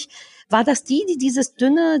es eh nicht. War das die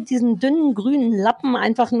diesen dünnen grünen Lappen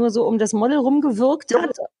einfach nur so um das Model rumgewirkt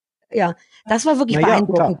hat? Ja, das war wirklich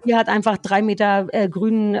beeindruckend. Die hat einfach 3 Meter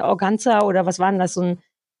grünen Organza oder was war denn das,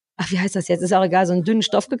 wie heißt das jetzt? Ist auch egal, so einen dünnen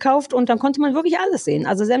Stoff gekauft und dann konnte man wirklich alles sehen.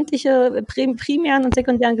 Also sämtliche primären und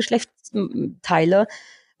sekundären Geschlechtsteile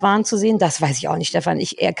waren zu sehen. Das weiß ich auch nicht, Stefan.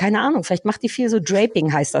 Keine Ahnung, vielleicht macht die viel so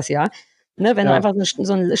Draping, heißt das ja. Ne, wenn du einfach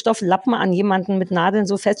so einen Stofflappen an jemanden mit Nadeln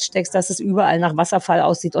so feststeckst, dass es überall nach Wasserfall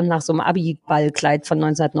aussieht und nach so einem Abi-Ballkleid von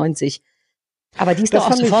 1990. Aber die ist doch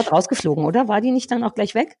auch sofort rausgeflogen, oder? War die nicht dann auch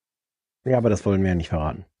gleich weg? Ja, aber das wollen wir ja nicht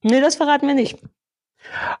verraten. Nee, das verraten wir nicht.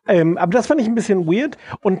 Aber das fand ich ein bisschen weird.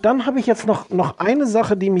 Und dann habe ich jetzt noch eine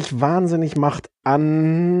Sache, die mich wahnsinnig macht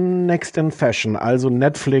an Next in Fashion, also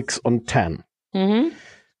Netflix und Tan. Mhm.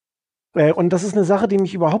 Und das ist eine Sache, die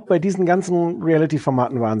mich überhaupt bei diesen ganzen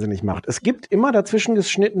Reality-Formaten wahnsinnig macht. Es gibt immer dazwischen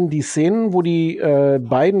geschnitten die Szenen, wo die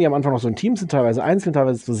beiden, die am Anfang noch so ein Team sind, teilweise einzeln,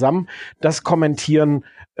 teilweise zusammen, das kommentieren,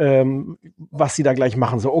 was sie da gleich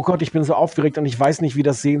machen. So, oh Gott, ich bin so aufgeregt und ich weiß nicht, wie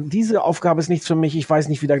das sehen. Diese Aufgabe ist nichts für mich. Ich weiß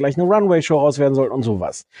nicht, wie da gleich eine Runway-Show raus werden soll und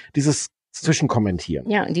sowas. Dieses Zwischenkommentieren.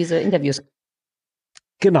 Ja, diese Interviews.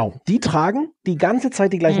 Genau, die tragen die ganze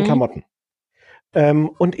Zeit die gleichen Klamotten.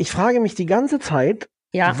 Und ich frage mich die ganze Zeit,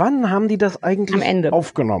 wann haben die das eigentlich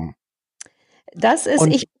aufgenommen? Das ist,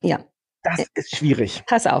 das ist schwierig.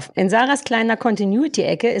 Pass auf, in Sarahs kleiner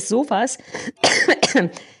Continuity-Ecke ist sowas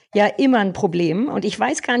ja immer ein Problem. Und ich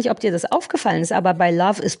weiß gar nicht, ob dir das aufgefallen ist, aber bei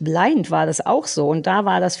Love is Blind war das auch so. Und da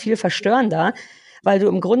war das viel verstörender, weil du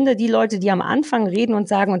im Grunde die Leute, die am Anfang reden und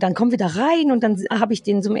sagen, und dann kommen wir da rein und dann habe ich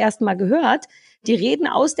den zum ersten Mal gehört, die reden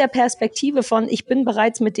aus der Perspektive von, ich bin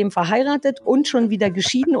bereits mit dem verheiratet und schon wieder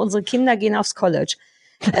geschieden, unsere Kinder gehen aufs College.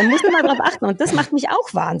 Musst du mal drauf achten. Und das macht mich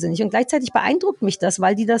auch wahnsinnig. Und gleichzeitig beeindruckt mich das,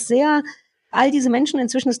 weil die das all diese Menschen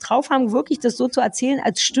inzwischen es drauf haben, wirklich das so zu erzählen,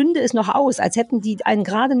 als stünde es noch aus, als hätten die einen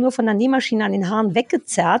gerade nur von der Nähmaschine an den Haaren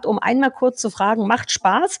weggezerrt, um einmal kurz zu fragen, macht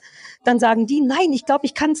Spaß? Dann sagen die, nein, ich glaube,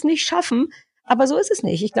 ich kann es nicht schaffen. Aber so ist es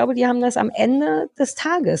nicht. Ich glaube, die haben das am Ende des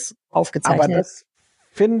Tages aufgezeichnet. Aber das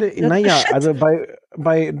finde, also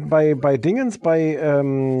bei Dingens, bei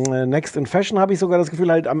Next in Fashion habe ich sogar das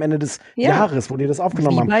Gefühl, halt am Ende des Jahres, wo die das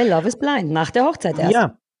aufgenommen haben. Wie bei Love is Blind, nach der Hochzeit erst.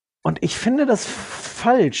 Ja, und ich finde das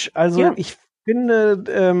falsch. Also ich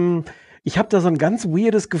finde, ich habe da so ein ganz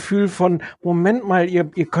weirdes Gefühl von, Moment mal, ihr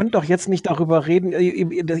könnt doch jetzt nicht darüber reden,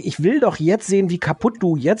 ich will doch jetzt sehen, wie kaputt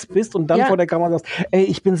du jetzt bist und dann vor der Kamera sagst, ey,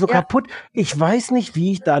 ich bin so kaputt, ich weiß nicht,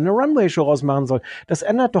 wie ich da eine Runway-Show rausmachen soll. Das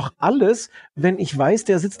ändert doch alles, wenn ich weiß,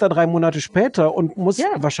 der sitzt da 3 Monate später und muss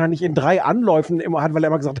wahrscheinlich in 3 Anläufen, weil er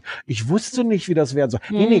immer gesagt hat, ich wusste nicht, wie das werden soll.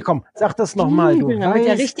 Nee, komm, sag das nochmal, du weißt mit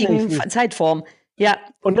der richtigen nicht. Zeitform. Ja.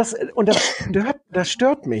 Und das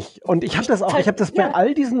stört mich. Und ich habe das bei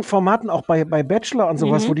all diesen Formaten, auch bei Bachelor und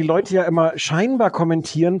sowas, wo die Leute ja immer scheinbar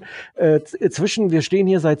kommentieren, zwischen, wir stehen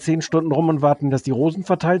hier seit 10 Stunden rum und warten, dass die Rosen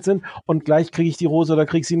verteilt sind und gleich kriege ich die Rose oder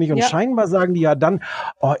kriege ich sie nicht. Und scheinbar sagen die ja dann,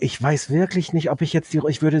 oh, ich weiß wirklich nicht, ob ich jetzt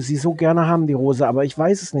ich würde sie so gerne haben, die Rose, aber ich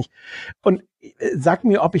weiß es nicht. Und sag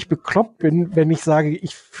mir, ob ich bekloppt bin, wenn ich sage,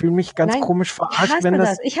 ich fühle mich ganz komisch verarscht.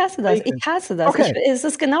 Ich hasse das. Okay. Es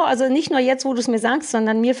ist genau, also nicht nur jetzt, wo du es mir sagst,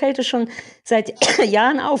 sondern mir fällt es schon seit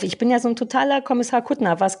Jahren auf. Ich bin ja so ein totaler Kommissar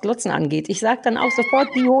Kuttner, was Glotzen angeht. Ich sag dann auch sofort,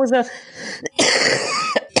 die Hose,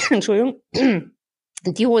 Entschuldigung,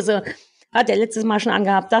 die Hose hat er letztes Mal schon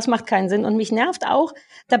angehabt, das macht keinen Sinn. Und mich nervt auch,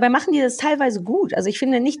 dabei machen die das teilweise gut. Also ich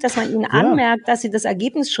finde nicht, dass man ihnen anmerkt, dass sie das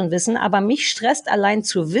Ergebnis schon wissen, aber mich stresst allein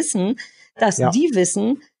zu wissen, dass die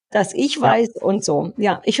wissen, dass ich weiß und so.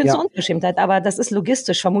 Ja, ich finde es eine Unverschämtheit, aber das ist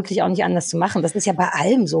logistisch vermutlich auch nicht anders zu machen. Das ist ja bei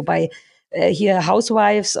allem so, bei hier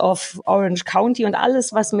Housewives of Orange County und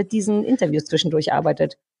alles, was mit diesen Interviews zwischendurch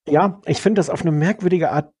arbeitet. Ja, ich finde das auf eine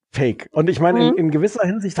merkwürdige Art fake. Und ich meine, in gewisser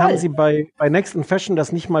Hinsicht haben sie bei Next in Fashion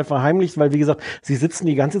das nicht mal verheimlicht, weil, wie gesagt, sie sitzen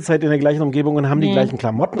die ganze Zeit in der gleichen Umgebung und haben die gleichen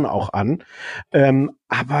Klamotten auch an.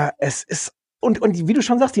 Aber es ist Und wie du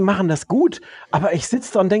schon sagst, die machen das gut, aber ich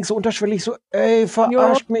sitze da und denke so unterschwellig so, ey,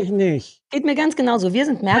 verarscht mich nicht. Geht mir ganz genauso. Wir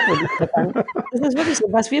sind merkwürdig. Das ist wirklich so,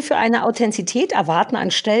 was wir für eine Authentizität erwarten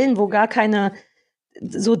an Stellen, wo gar keine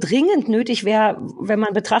so dringend nötig wäre, wenn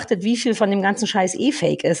man betrachtet, wie viel von dem ganzen Scheiß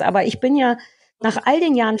fake ist. Aber ich bin ja nach all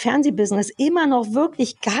den Jahren Fernsehbusiness immer noch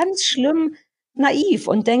wirklich ganz schlimm naiv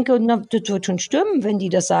und denke, na, das wird schon stimmen, wenn die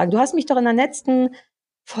das sagen. Du hast mich doch in der letzten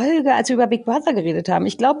Folge, als wir über Big Brother geredet haben,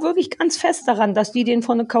 ich glaube wirklich ganz fest daran, dass die den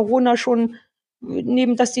von Corona schon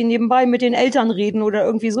dass die nebenbei mit den Eltern reden oder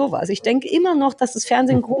irgendwie sowas. Ich denke immer noch, dass das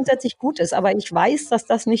Fernsehen grundsätzlich gut ist, aber ich weiß, dass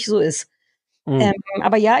das nicht so ist.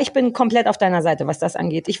 Aber ja, ich bin komplett auf deiner Seite, was das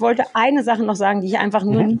angeht. Ich wollte eine Sache noch sagen, die ich einfach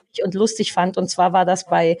nur niedlich und lustig fand, und zwar war das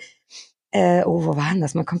bei wo war denn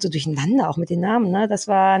das? Man kommt so durcheinander auch mit den Namen, ne? Das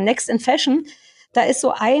war Next in Fashion. Da ist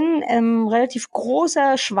so ein relativ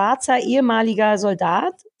großer, schwarzer, ehemaliger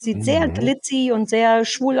Soldat. Sieht sehr glitzy und sehr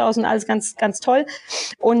schwul aus und alles ganz, ganz toll.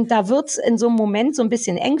 Und da wird's in so einem Moment so ein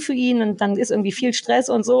bisschen eng für ihn und dann ist irgendwie viel Stress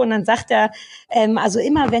und so. Und dann sagt er, also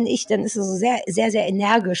immer wenn ich, dann ist er so sehr, sehr, sehr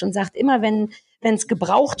energisch und sagt immer, wenn wenn es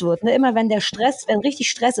gebraucht wird. Ne? Immer wenn wenn richtig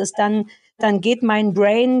Stress ist, dann geht mein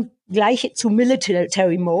Brain gleich zu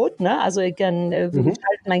Military Mode, ne? Also ich kann schalte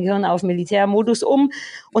mein Gehirn auf Militärmodus um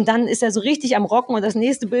und dann ist er so richtig am Rocken und das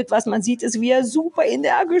nächste Bild, was man sieht, ist, wie er super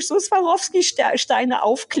energisch so Swarovski-Steine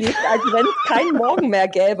aufklebt, als wenn es keinen Morgen mehr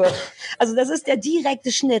gäbe. Also das ist der direkte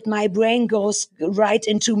Schnitt. My brain goes right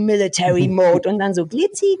into Military Mode und dann so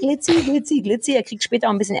Glitzy, Glitzy, Glitzy, Glitzy. Er kriegt später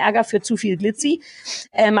auch ein bisschen Ärger für zu viel Glitzy.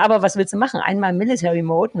 Aber was willst du machen? Einmal Military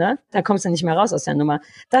Mode, ne? Da kommst du nicht mehr raus aus der Nummer.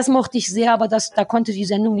 Das mochte ich sehr, aber da konnte die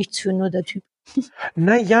Sendung nichts für, nur der Typ.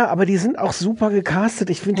 Naja, aber die sind auch super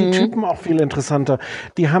gecastet. Ich finde die Typen auch viel interessanter.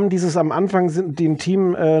 Die haben am Anfang sind die im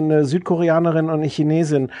Team eine Südkoreanerin und eine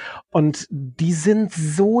Chinesin. Und die sind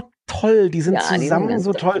so toll, die sind zusammen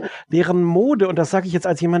so toll. Deren Mode, und das sage ich jetzt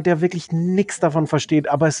als jemand, der wirklich nichts davon versteht,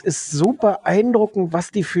 aber es ist so beeindruckend,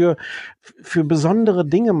 was die für besondere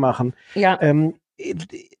Dinge machen. Ja.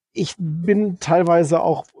 Ich bin teilweise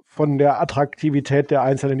auch von der Attraktivität der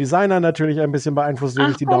einzelnen Designer natürlich ein bisschen beeinflusst,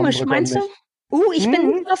 wenn ich die Daumen drücke. Meinst du? Ich bin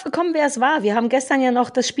nicht drauf gekommen, wer es war. Wir haben gestern ja noch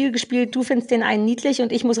das Spiel gespielt, du findest den einen niedlich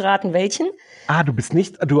und ich muss raten, welchen.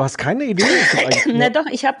 Du hast keine Idee? Na doch,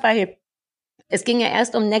 es ging ja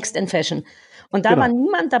erst um Next in Fashion. Und da war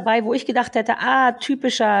niemand dabei, wo ich gedacht hätte,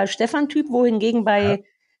 typischer Stefan-Typ, wohingegen bei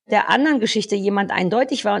der anderen Geschichte jemand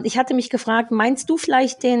eindeutig war. Und ich hatte mich gefragt, meinst du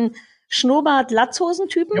vielleicht den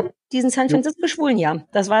Schnurrbart-Latzhosen-Typen? Diesen San Francisco-Schwulen, ja.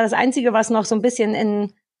 Das war das Einzige, was noch so ein bisschen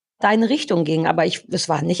in deine Richtung ging. Aber es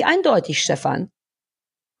war nicht eindeutig, Stefan.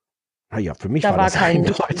 Naja, für mich war das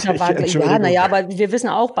eindeutig. Aber wir wissen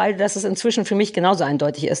auch beide, dass es inzwischen für mich genauso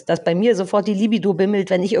eindeutig ist, dass bei mir sofort die Libido bimmelt,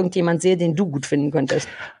 wenn ich irgendjemand sehe, den du gut finden könntest.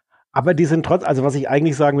 Aber die sind also was ich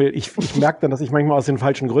eigentlich sagen will, ich merke dann, dass ich manchmal aus den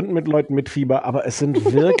falschen Gründen mit Leuten mitfieber, aber es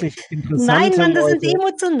sind wirklich interessante Nein, Mann, das Leute. sind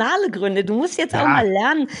emotionale Gründe. Du musst jetzt auch mal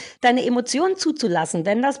lernen, deine Emotionen zuzulassen.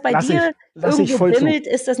 Wenn das bei dir irgendwo bimmelt,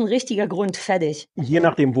 ist das ein richtiger Grund. Fertig. Je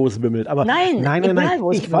nachdem, wo es bimmelt. Aber nein.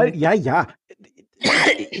 Wo es bimmelt.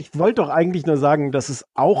 Ich wollte doch eigentlich nur sagen, dass es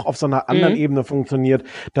auch auf so einer anderen Ebene funktioniert,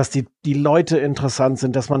 dass die Leute interessant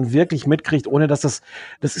sind, dass man wirklich mitkriegt, ohne dass das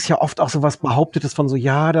ist ja oft auch so was Behauptetes von so,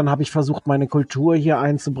 dann habe ich versucht, meine Kultur hier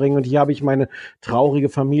einzubringen und hier habe ich meine traurige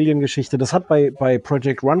Familiengeschichte. Das hat bei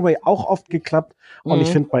Project Runway auch oft geklappt und ich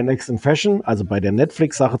finde bei Next in Fashion, also bei der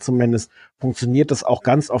Netflix-Sache zumindest, funktioniert das auch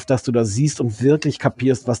ganz oft, dass du das siehst und wirklich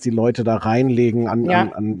kapierst, was die Leute da reinlegen an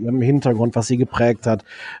ihrem Hintergrund, was sie geprägt hat.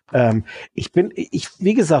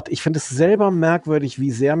 Wie gesagt, ich finde es selber merkwürdig,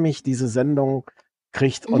 wie sehr mich diese Sendung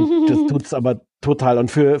kriegt und das tut's aber total.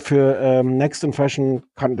 Und für Next in Fashion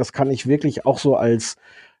kann ich wirklich auch so als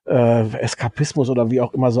Eskapismus oder wie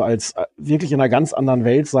auch immer so als wirklich in einer ganz anderen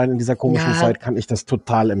Welt sein in dieser komischen Zeit, kann ich das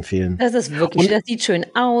total empfehlen. Das ist wirklich, das sieht schön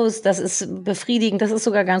aus, das ist befriedigend, das ist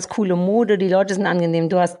sogar ganz coole Mode, die Leute sind angenehm,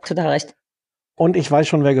 du hast total recht. Und ich weiß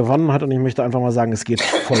schon, wer gewonnen hat und ich möchte einfach mal sagen, es geht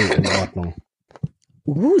voll in Ordnung.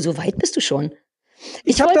 So weit bist du schon.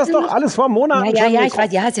 Ich habe das doch alles vor Monaten ich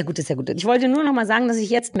weiß, ist ja gut. Ich wollte nur noch mal sagen, dass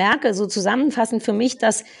ich jetzt merke, so zusammenfassend für mich,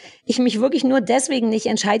 dass ich mich wirklich nur deswegen nicht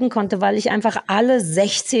entscheiden konnte, weil ich einfach alle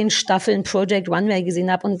 16 Staffeln Project Runway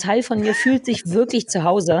gesehen habe und ein Teil von mir fühlt sich wirklich zu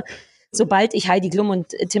Hause. Sobald ich Heidi Klum und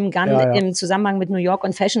Tim Gunn im Zusammenhang mit New York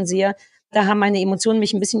und Fashion sehe, da haben meine Emotionen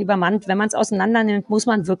mich ein bisschen übermannt. Wenn man es auseinander nimmt, muss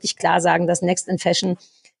man wirklich klar sagen, dass Next in Fashion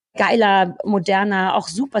geiler, moderner, auch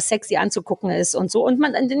super sexy anzugucken ist und so. Und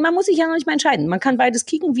man muss sich ja noch nicht mal entscheiden. Man kann beides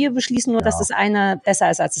kicken. Wir beschließen nur, dass das eine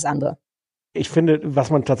besser ist als das andere. Ich finde, was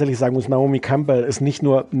man tatsächlich sagen muss, Naomi Campbell ist nicht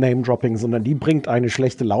nur Name-Dropping, sondern die bringt eine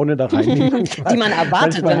schlechte Laune da rein. Die man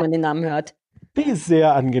erwartet, wenn man den Namen hört. Die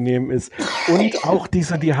sehr angenehm ist. Und auch die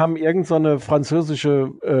haben irgend so eine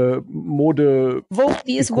französische Mode.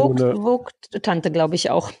 Die ist Vogue-Tante, glaube ich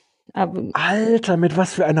auch. Alter, mit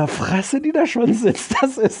was für einer Fresse die da schon sitzt,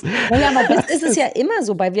 das ist... Naja, aber das ist es ja immer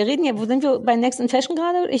so, wir reden ja, wo sind wir, bei Next in Fashion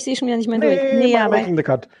gerade? Ich sehe schon wieder nicht mehr durch. Bei Making The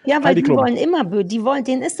Cut. Ja, weil die wollen immer,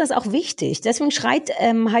 denen ist das auch wichtig. Deswegen schreit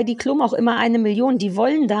Heidi Klum auch immer 1 Million. Die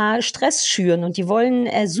wollen da Stress schüren und die wollen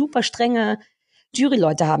super strenge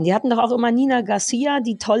Juryleute haben. Die hatten doch auch immer Nina Garcia,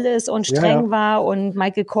 die toll ist und streng war und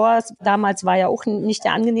Michael Kors damals war ja auch nicht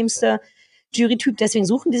der angenehmste Jurytyp, deswegen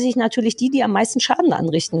suchen die sich natürlich die am meisten Schaden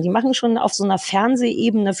anrichten. Die machen schon auf so einer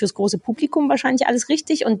Fernsehebene fürs große Publikum wahrscheinlich alles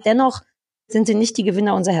richtig und dennoch sind sie nicht die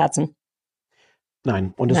Gewinner unserer Herzen.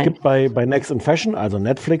 Nein, und es gibt bei Next in Fashion, also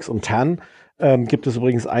Netflix und Tan, gibt es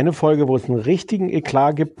übrigens eine Folge, wo es einen richtigen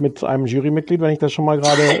Eklat gibt mit einem Jurymitglied, wenn ich das schon mal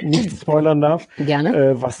gerade nicht spoilern darf.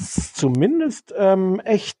 Gerne. Was zumindest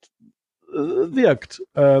echt wirkt.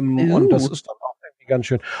 Und das ist dann auch ganz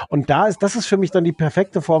schön. Und das ist für mich dann die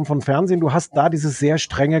perfekte Form von Fernsehen. Du hast da dieses sehr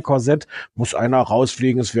strenge Korsett, muss einer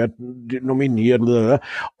rausfliegen, es wird nominiert.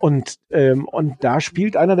 Und da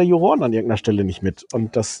spielt einer der Juroren an irgendeiner Stelle nicht mit.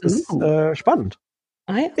 Und das ist spannend.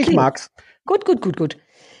 Ah, ja, okay. Ich mag's. Gut. Guckt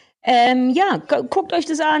euch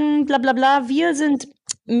das an, bla bla bla. Wir sind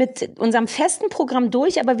mit unserem festen Programm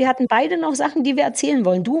durch, aber wir hatten beide noch Sachen, die wir erzählen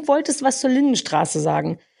wollen. Du wolltest was zur Lindenstraße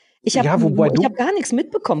sagen. Ich habe gar nichts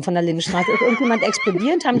mitbekommen von der Lindenstraße. Ist irgendjemand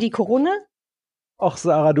explodiert? Haben die Corona? Ach,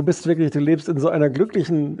 Sarah, du lebst in so einer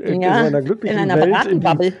glücklichen, in einer Welt.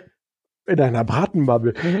 Bratenbubble. In einer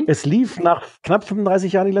Bratenbubble. Es lief nach knapp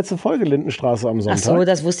 35 Jahren die letzte Folge Lindenstraße am Sonntag. Ach so,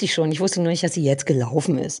 das wusste ich schon. Ich wusste nur nicht, dass sie jetzt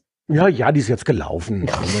gelaufen ist. Ja, die ist jetzt gelaufen.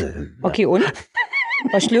 Okay, und?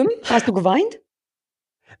 War schlimm? Hast du geweint?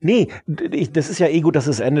 Nee, das ist ja gut, dass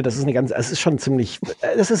es endet. Es ist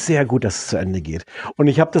sehr gut, dass es zu Ende geht. Und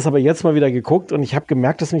ich habe das aber jetzt mal wieder geguckt und ich habe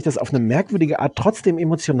gemerkt, dass mich das auf eine merkwürdige Art trotzdem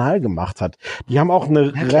emotional gemacht hat. Die haben auch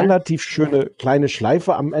eine relativ schöne kleine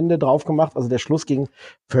Schleife am Ende drauf gemacht. Also der Schluss ging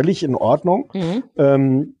völlig in Ordnung.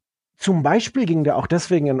 Zum Beispiel ging der auch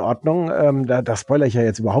deswegen in Ordnung, da spoilere ich ja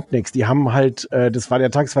jetzt überhaupt nichts. Die haben halt, das war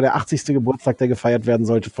der 80. Geburtstag, der gefeiert werden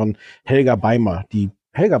sollte von Helga Beimer. Die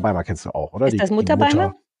Helga Beimer kennst du auch, oder? Ist das Mutter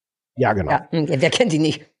Beimer? Ja, genau. Ja, wer kennt die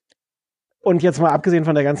nicht? Und jetzt mal abgesehen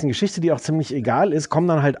von der ganzen Geschichte, die auch ziemlich egal ist, kommen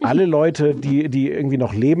dann halt alle Leute, die irgendwie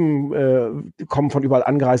noch leben, kommen von überall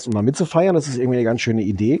angereist, um da mitzufeiern. Das ist irgendwie eine ganz schöne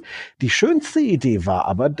Idee. Die schönste Idee war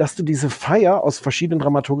aber, dass du diese Feier aus verschiedenen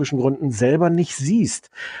dramaturgischen Gründen selber nicht siehst,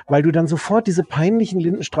 weil du dann sofort diese peinlichen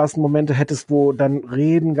Lindenstraßenmomente hättest, wo dann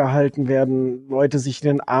Reden gehalten werden, Leute sich in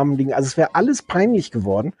den Armen liegen. Also es wäre alles peinlich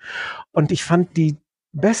geworden. Und ich fand die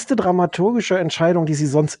beste dramaturgische Entscheidung, die sie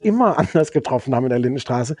sonst immer anders getroffen haben in der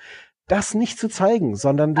Lindenstraße, das nicht zu zeigen,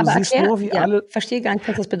 sondern du siehst nur, wie verstehe gar nicht,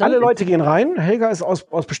 was das bedeutet. Alle Leute gehen rein. Helga ist aus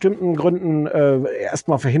bestimmten Gründen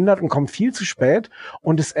erstmal verhindert und kommt viel zu spät.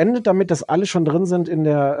 Und es endet damit, dass alle schon drin sind in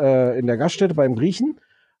der Gaststätte beim Griechen.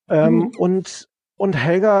 Und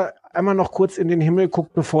Helga einmal noch kurz in den Himmel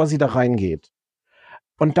guckt, bevor sie da reingeht.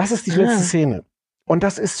 Und das ist die letzte Szene. Und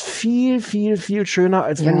das ist viel, viel, viel schöner,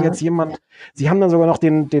 als wenn jetzt jemand, sie haben dann sogar noch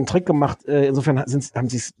den Trick gemacht, insofern haben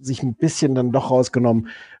sie sich ein bisschen dann doch rausgenommen.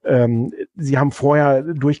 Sie haben vorher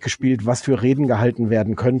durchgespielt, was für Reden gehalten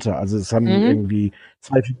werden könnte. Also es haben irgendwie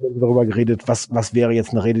 2 Figuren darüber geredet, was wäre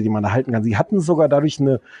jetzt eine Rede, die man da halten kann. Sie hatten sogar dadurch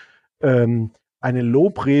eine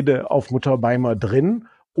Lobrede auf Mutter Beimer drin,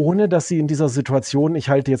 ohne dass sie in dieser Situation, ich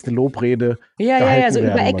halte jetzt eine Lobrede, so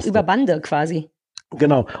über Bande quasi.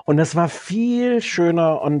 Genau. Und das war viel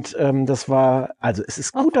schöner und es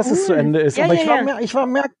ist gut, dass es zu Ende ist. Aber ich war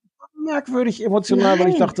merkwürdig emotional, weil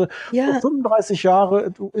ich dachte, 35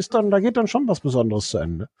 Jahre, da geht dann schon was Besonderes zu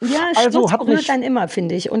Ende. Ja, also berührt dann immer,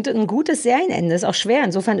 finde ich. Und ein gutes Serienende ist auch schwer.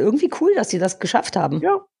 Insofern irgendwie cool, dass sie das geschafft haben.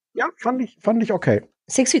 Ja, fand ich okay.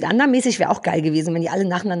 6 Feet Under mäßig wäre auch geil gewesen, wenn die alle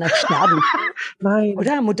nacheinander sterben. Nein.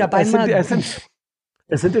 Oder? Mutter Beimer.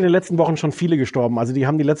 Es sind in den letzten Wochen schon viele gestorben. Also die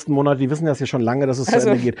haben die letzten Monate, die wissen das ja schon lange, dass es zu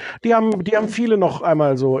Ende geht. Die haben viele noch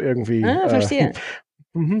einmal so irgendwie. Verstehe.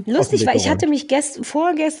 Lustig, weil ich hatte mich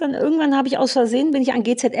vorgestern, irgendwann habe ich aus Versehen, bin ich an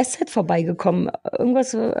GZSZ vorbeigekommen.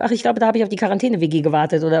 Ich glaube, da habe ich auf die Quarantäne-WG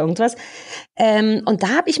gewartet oder irgendwas. Und da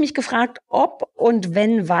habe ich mich gefragt, ob und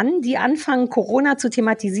wann die anfangen, Corona zu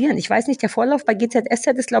thematisieren. Ich weiß nicht, der Vorlauf bei GZSZ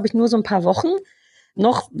ist, glaube ich, nur so ein paar Wochen.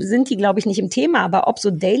 Noch sind die, glaube ich, nicht im Thema, aber ob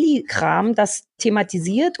so Daily-Kram das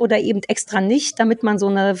thematisiert oder eben extra nicht, damit man so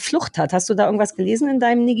eine Flucht hat. Hast du da irgendwas gelesen in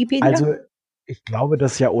deinem Wikipedia? Also ich glaube,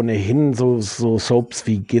 dass ja ohnehin so Soaps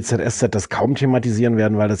wie GZSZ das kaum thematisieren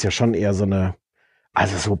werden, weil das ja schon eher so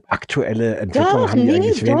aktuelle Entwicklung haben die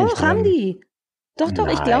eigentlich wenig drin. Haben die. Doch,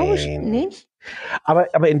 ich glaube nicht.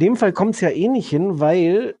 Aber in dem Fall kommt es ja eh nicht hin,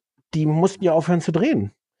 weil die mussten ja aufhören zu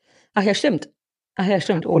drehen. Ach ja, stimmt.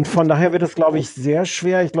 Und von daher wird es, glaube ich, sehr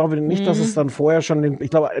schwer. Ich glaube nicht, dass es dann vorher schon,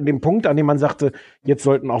 an dem Punkt, an dem man sagte, jetzt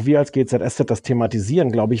sollten auch wir als GZSZ das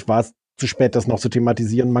thematisieren, glaube ich, war es zu spät, das noch zu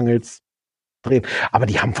thematisieren, mangels Drehen. Aber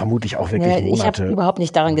die haben vermutlich auch wirklich Monate. Ich habe überhaupt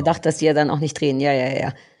nicht daran gedacht, dass die ja dann auch nicht drehen.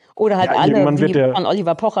 Ja. Oder halt alle wie von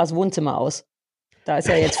Oliver Pochers Wohnzimmer aus. Da ist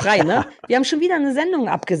ja jetzt frei, ne? Wir haben schon wieder eine Sendung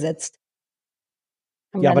abgesetzt.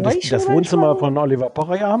 Aber das Wohnzimmer von Oliver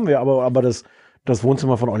Pocher, haben wir, aber das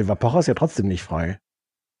Wohnzimmer von Oliver Pocher ist ja trotzdem nicht frei.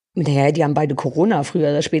 Naja, die haben beide Corona. Früher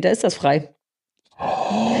oder später ist das frei.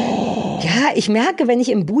 Ja, ich merke, wenn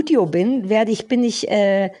ich im Budio bin,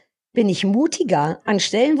 bin ich mutiger an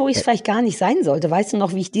Stellen, wo ich es vielleicht gar nicht sein sollte. Weißt du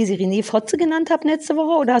noch, wie ich Desiree Fotze genannt habe letzte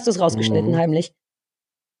Woche? Oder hast du es rausgeschnitten heimlich?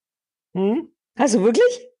 Hast du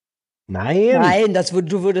wirklich? Nein,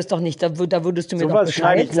 du würdest doch nicht, da würdest du mir doch Bescheid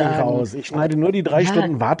schneide ich nicht raus. Ich schneide nur die 3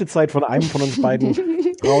 Stunden Wartezeit von einem von uns beiden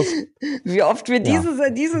Raus. Wie oft wir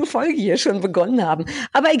diese Folge hier schon begonnen haben.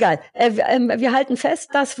 Aber egal, wir halten fest,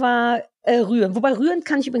 das war Rühren. Wobei Rühren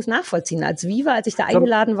kann ich übrigens nachvollziehen. Als ich da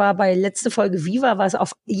eingeladen war bei letzte Folge Viva, was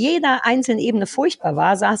auf jeder einzelnen Ebene furchtbar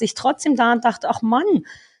war, saß ich trotzdem da und dachte, ach Mann,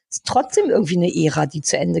 ist trotzdem irgendwie eine Ära, die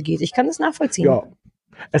zu Ende geht. Ich kann das nachvollziehen. Ja.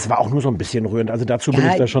 Es war auch nur so ein bisschen rührend. Also dazu bin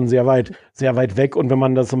ich da schon sehr weit weg. Und wenn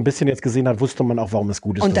man das so ein bisschen jetzt gesehen hat, wusste man auch, warum es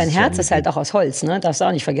gut ist. Und dein Herz ist halt auch aus Holz, ne? Darfst du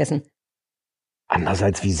auch nicht vergessen.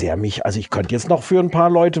 Andererseits, wie sehr also ich könnte jetzt noch für ein paar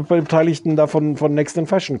Leute Beteiligten davon von Next in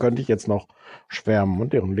Fashion, könnte ich jetzt noch schwärmen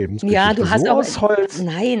und deren Lebensgeschichte. Ja, du hast so auch aus Holz.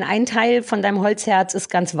 Nein, ein Teil von deinem Holzherz ist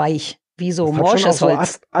ganz weich. Wie so morsches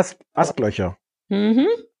Holz. So Astlöcher. Mhm.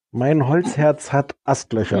 Mein Holzherz hat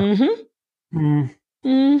Astlöcher. Mhm.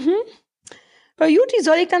 Ja, Juti,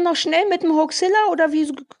 soll ich dann noch schnell mit dem Hoaxilla oder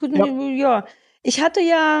wie? Ja. Ich hatte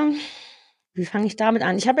wie fange ich damit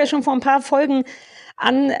an? Ich habe ja schon vor ein paar Folgen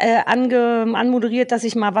anmoderiert, dass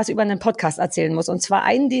ich mal was über einen Podcast erzählen muss. Und zwar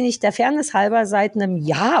einen, den ich der Fairness halber seit einem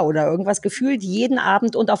Jahr oder irgendwas gefühlt jeden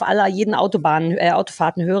Abend und auf jeden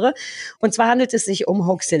Autofahrten höre. Und zwar handelt es sich um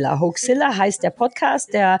Hoaxilla. Hoaxilla heißt der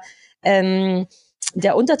Podcast,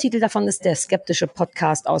 der Untertitel davon ist der skeptische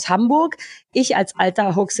Podcast aus Hamburg. Ich als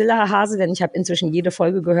alter Hoaxilla-Hase, denn ich habe inzwischen jede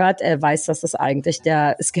Folge gehört, weiß, dass das eigentlich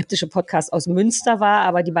der skeptische Podcast aus Münster war.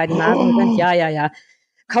 Aber die beiden Namen sind,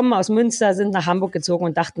 kommen aus Münster, sind nach Hamburg gezogen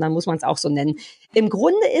und dachten, dann muss man es auch so nennen. Im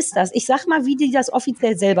Grunde ist das, ich sag mal, wie die das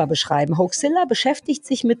offiziell selber beschreiben. Hoaxilla beschäftigt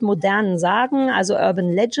sich mit modernen Sagen, also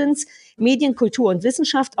Urban Legends, Medien, Kultur und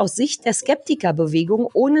Wissenschaft aus Sicht der Skeptikerbewegung,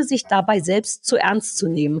 ohne sich dabei selbst zu ernst zu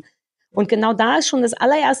nehmen. Und genau da ist schon das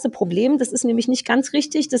allererste Problem. Das ist nämlich nicht ganz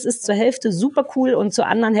richtig. Das ist zur Hälfte super cool und zur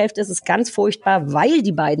anderen Hälfte ist es ganz furchtbar, weil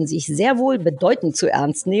die beiden sich sehr wohl bedeutend zu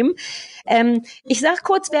ernst nehmen. Ich sag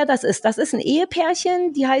kurz, wer das ist. Das ist ein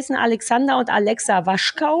Ehepärchen, die heißen Alexander und Alexa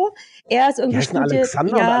Waschkau. Er ist irgendwie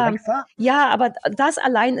Alexander und Alexa? Ja, aber das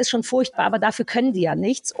allein ist schon furchtbar, aber dafür können die ja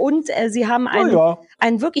nichts. Und sie haben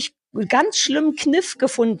einen wirklich ganz schlimmen Kniff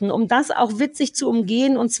gefunden, um das auch witzig zu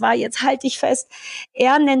umgehen. Und zwar, jetzt halte ich fest,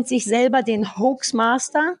 er nennt sich selber den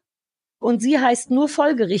Hoaxmaster und sie heißt nur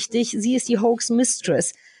folgerichtig, sie ist die Hoax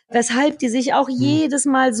Mistress. Weshalb die sich auch jedes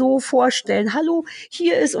Mal so vorstellen, hallo,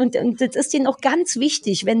 hier ist, und das ist denen auch ganz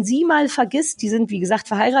wichtig, wenn sie mal vergisst, die sind wie gesagt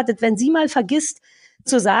verheiratet, wenn sie mal vergisst,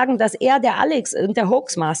 zu sagen, dass er der Alex und der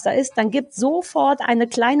Hoaxmaster ist, dann gibt sofort eine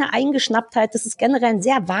kleine Eingeschnapptheit. Das ist generell ein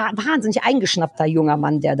sehr wahnsinnig eingeschnappter junger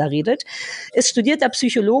Mann, der da redet. Ist studierter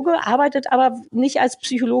Psychologe, arbeitet aber nicht als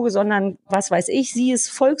Psychologe, sondern was weiß ich. Sie ist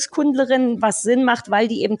Volkskundlerin, was Sinn macht, weil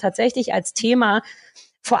die eben tatsächlich als Thema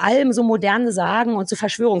vor allem so moderne Sagen und so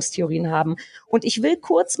Verschwörungstheorien haben. Und ich will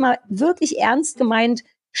kurz mal wirklich ernst gemeint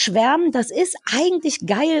schwärmen, das ist eigentlich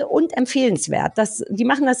geil und empfehlenswert. Die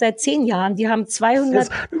machen das seit 10 Jahren, die haben 200...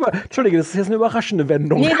 Entschuldige, das ist jetzt eine überraschende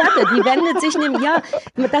Wendung. Nee, warte, die wendet sich nämlich,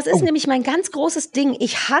 das ist nämlich mein ganz großes Ding.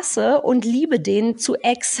 Ich hasse und liebe den zu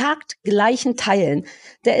exakt gleichen Teilen.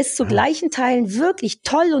 Der ist zu gleichen Teilen wirklich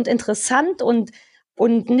toll und interessant und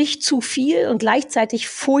nicht zu viel und gleichzeitig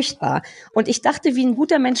furchtbar. Und ich dachte, wie ein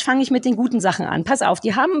guter Mensch fange ich mit den guten Sachen an. Pass auf,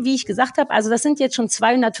 die haben, wie ich gesagt habe, also das sind jetzt schon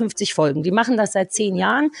 250 Folgen. Die machen das seit 10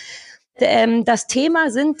 Jahren. Das Thema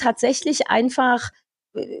sind tatsächlich einfach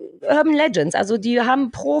Urban Legends. Also die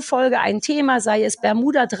haben pro Folge ein Thema, sei es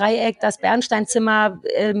Bermuda-Dreieck, das Bernsteinzimmer,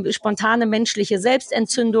 spontane menschliche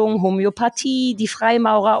Selbstentzündung, Homöopathie, die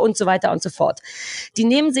Freimaurer und so weiter und so fort. Die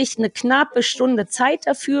nehmen sich eine knappe Stunde Zeit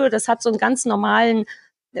dafür. Das hat so einen ganz normalen,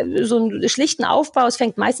 so einen schlichten Aufbau. Es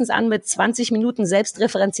fängt meistens an mit 20 Minuten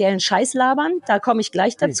selbstreferenziellen Scheißlabern. Da komme ich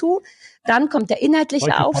gleich dazu. Dann kommt der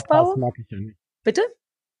inhaltliche Aufbau. Mag ich ja nicht. Bitte?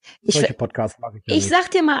 Solche Podcasts mag ich ja nicht. Ich sag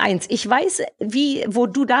dir mal eins, ich weiß, wo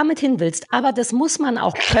du damit hin willst, aber das muss man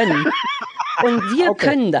auch können. Und wir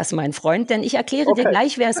können das, mein Freund, denn ich erkläre dir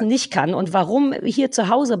gleich, wer es nicht kann und warum hier zu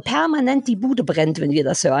Hause permanent die Bude brennt, wenn wir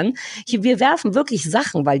das hören. Wir werfen wirklich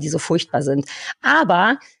Sachen, weil die so furchtbar sind.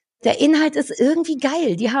 Aber der Inhalt ist irgendwie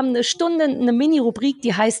geil. Die haben eine Stunde, eine Mini-Rubrik,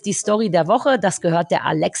 die heißt die Story der Woche. Das gehört der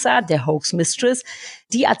Alexa, der Hoax Mistress.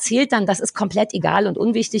 Die erzählt dann, das ist komplett egal und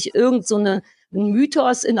unwichtig, ein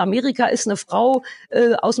Mythos. In Amerika ist eine Frau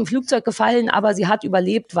aus dem Flugzeug gefallen, aber sie hat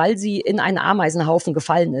überlebt, weil sie in einen Ameisenhaufen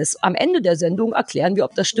gefallen ist. Am Ende der Sendung erklären wir,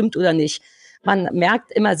 ob das stimmt oder nicht. Man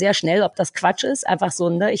merkt immer sehr schnell, ob das Quatsch ist, einfach so,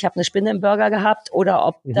 ich habe eine Spinne im Burger gehabt, oder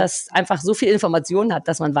ob das einfach so viel Information hat,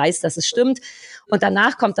 dass man weiß, dass es stimmt. Und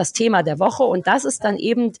danach kommt das Thema der Woche und das ist dann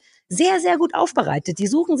eben sehr, sehr gut aufbereitet. Die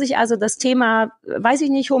suchen sich also das Thema, weiß ich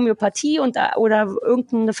nicht, Homöopathie oder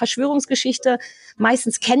irgendeine Verschwörungsgeschichte.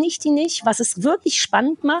 Meistens kenne ich die nicht, was es wirklich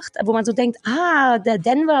spannend macht, wo man so denkt, der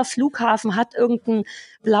Denver Flughafen hat irgendeine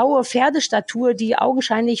blaue Pferdestatue, die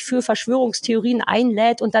augenscheinlich für Verschwörungstheorien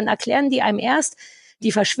einlädt, und dann erklären die einem erst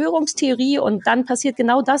die Verschwörungstheorie und dann passiert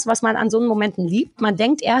genau das, was man an so einen Momenten liebt. Man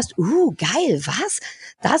denkt erst, geil, was?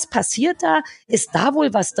 Das passiert da? Ist da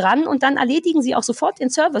wohl was dran? Und dann erledigen sie auch sofort den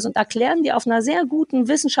Service und erklären dir auf einer sehr guten,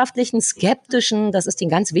 wissenschaftlichen, skeptischen, das ist denen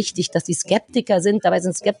ganz wichtig, dass die Skeptiker sind, dabei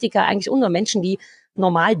sind Skeptiker eigentlich nur Menschen, die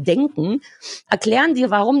normal denken, erklären dir,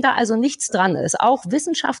 warum da also nichts dran ist, auch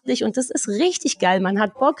wissenschaftlich, und das ist richtig geil. Man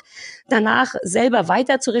hat Bock, danach selber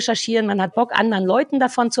weiter zu recherchieren, man hat Bock, anderen Leuten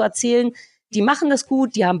davon zu erzählen. Die machen das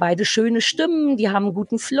gut, die haben beide schöne Stimmen, die haben einen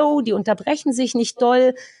guten Flow, die unterbrechen sich nicht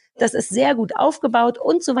doll, das ist sehr gut aufgebaut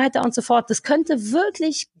und so weiter und so fort. Das könnte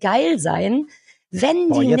wirklich geil sein, wenn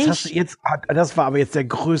das war aber jetzt der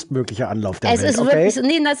größtmögliche Anlauf der Welt. Ist wirklich,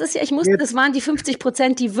 das waren die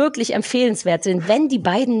 50%, die wirklich empfehlenswert sind, wenn die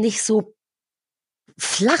beiden nicht so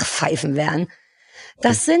Flachpfeifen wären.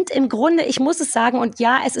 Das sind im Grunde, ich muss es sagen, und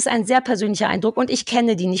ja, es ist ein sehr persönlicher Eindruck und ich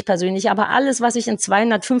kenne die nicht persönlich, aber alles, was ich in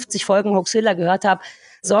 250 Folgen Hoaxilla gehört habe,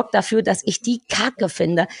 sorgt dafür, dass ich die Kacke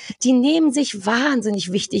finde. Die nehmen sich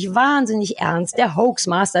wahnsinnig wichtig, wahnsinnig ernst. Der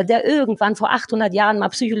Hoaxmaster, der irgendwann vor 800 Jahren mal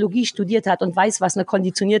Psychologie studiert hat und weiß, was eine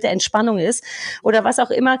konditionierte Entspannung ist oder was auch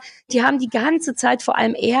immer, die haben die ganze Zeit vor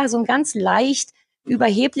allem eher so einen ganz leicht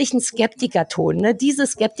überheblichen Skeptikerton. Ne? Diese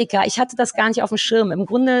Skeptiker, ich hatte das gar nicht auf dem Schirm. Im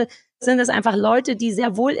Grunde sind es einfach Leute, die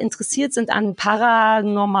sehr wohl interessiert sind an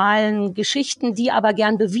paranormalen Geschichten, die aber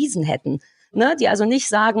gern bewiesen hätten. Ne? Die also nicht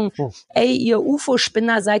sagen, ey, ihr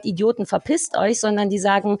UFO-Spinner seid Idioten, verpisst euch, sondern die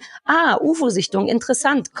sagen, UFO-Sichtung,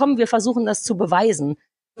 interessant, komm, wir versuchen das zu beweisen.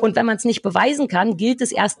 Und wenn man es nicht beweisen kann, gilt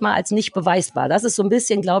es erstmal als nicht beweisbar. Das ist so ein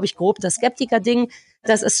bisschen, glaube ich, grob das Skeptiker-Ding.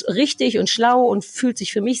 Das ist richtig und schlau und fühlt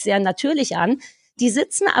sich für mich sehr natürlich an. Die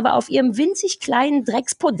sitzen aber auf ihrem winzig kleinen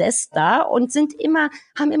Dreckspodest da und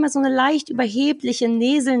haben immer so eine leicht überhebliche,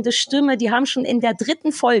 näselnde Stimme. Die haben schon in der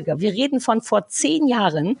 3. Folge, wir reden von vor 10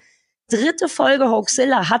 Jahren, 3. Folge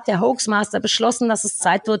Hoaxilla, hat der Hoaxmaster beschlossen, dass es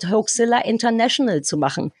Zeit wird, Hoaxilla International zu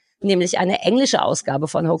machen. Nämlich eine englische Ausgabe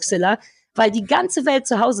von Hoaxilla, weil die ganze Welt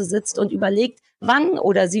zu Hause sitzt und überlegt, wann,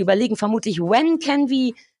 oder sie überlegen vermutlich, when can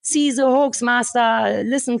we see the Hoaxmaster,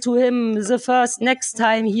 listen to him the first next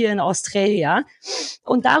time here in Australia.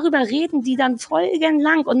 Und darüber reden die dann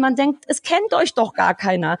folgenlang und man denkt, es kennt euch doch gar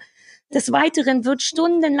keiner. Des Weiteren wird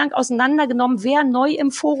stundenlang auseinandergenommen, wer neu im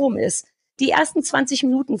Forum ist. Die ersten 20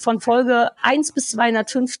 Minuten von Folge 1 bis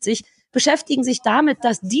 250 beschäftigen sich damit,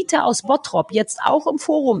 dass Dieter aus Bottrop jetzt auch im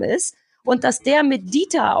Forum ist und dass der mit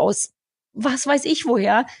Dieter aus was weiß ich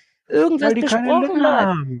woher irgendwas besprochen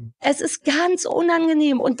hat. Es ist ganz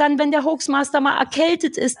unangenehm. Und dann, wenn der Hoaxmaster mal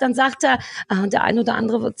erkältet ist, dann sagt er, der ein oder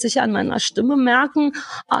andere wird sich an meiner Stimme merken,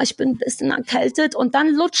 ich bin ein bisschen erkältet. Und dann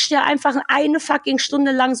lutscht er einfach eine fucking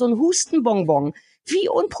Stunde lang so ein Hustenbonbon. Wie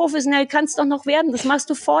unprofessionell kann es doch noch werden? Das machst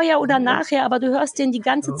du vorher oder nachher, aber du hörst den die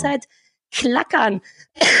ganze Zeit klackern.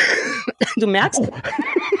 Du merkst,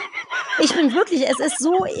 ich bin wirklich, es ist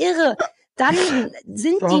so irre. Dann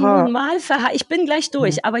sind die nun mal verheiratet. Ich bin gleich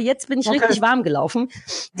durch, aber jetzt bin ich richtig warm gelaufen.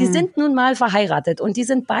 Die sind nun mal verheiratet und die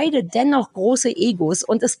sind beide dennoch große Egos.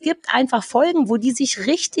 Und es gibt einfach Folgen, wo die sich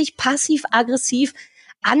richtig passiv-aggressiv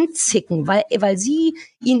anzicken, weil sie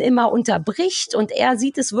ihn immer unterbricht und er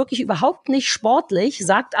sieht es wirklich überhaupt nicht sportlich,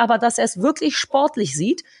 sagt aber, dass er es wirklich sportlich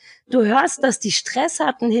sieht. Du hörst, dass die Stress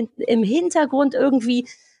hatten im Hintergrund irgendwie.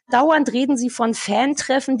 Dauernd reden sie von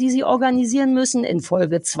Fantreffen, die sie organisieren müssen in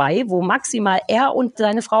Folge 2, wo maximal er und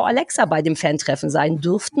seine Frau Alexa bei dem Fantreffen sein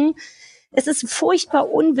dürften. Es ist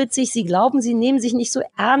furchtbar unwitzig. Sie glauben, sie nehmen sich nicht so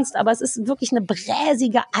ernst, aber es ist wirklich eine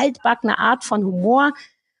bräsige, altbackene Art von Humor.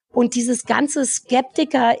 Und dieses ganze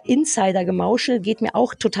Skeptiker-Insider-Gemauschel geht mir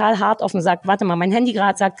auch total hart auf den Sack. Warte mal, mein Handy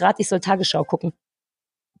sagt gerade, ich soll Tagesschau gucken.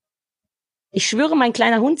 Ich schwöre, mein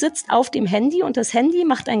kleiner Hund sitzt auf dem Handy und das Handy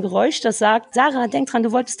macht ein Geräusch, das sagt, Sarah, denk dran,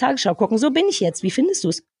 du wolltest Tagesschau gucken. So bin ich jetzt. Wie findest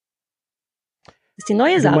du's? Das ist die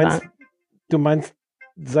neue Sarah. Du meinst,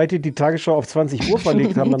 seit die die Tagesschau auf 20 Uhr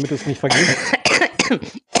verlegt haben, damit du es nicht vergisst?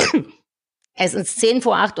 Es ist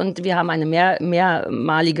 7:50 und wir haben eine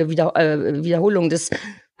mehrmalige Wiederholung des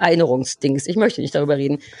Erinnerungsdings. Ich möchte nicht darüber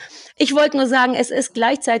reden. Ich wollte nur sagen, es ist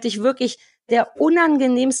gleichzeitig wirklich der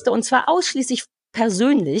unangenehmste und zwar ausschließlich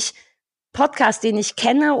persönlich Podcast, den ich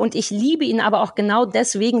kenne und ich liebe ihn aber auch genau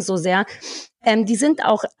deswegen so sehr. Die sind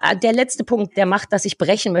auch, der letzte Punkt, der macht, dass ich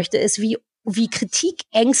brechen möchte, ist, wie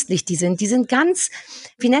kritikängstlich die sind. Die sind ganz,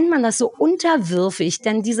 wie nennt man das, so unterwürfig.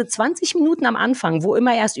 Denn diese 20 Minuten am Anfang, wo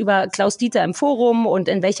immer erst über Klaus Dieter im Forum und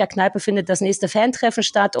in welcher Kneipe findet das nächste Fantreffen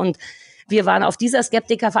statt und wir waren auf dieser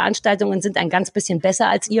Skeptiker-Veranstaltung und sind ein ganz bisschen besser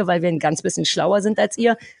als ihr, weil wir ein ganz bisschen schlauer sind als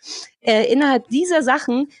ihr. Innerhalb dieser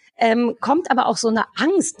Sachen kommt aber auch so eine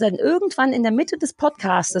Angst, denn irgendwann in der Mitte des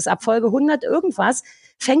Podcastes, ab Folge 100 irgendwas,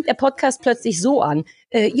 fängt der Podcast plötzlich so an.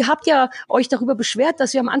 Ihr habt ja euch darüber beschwert,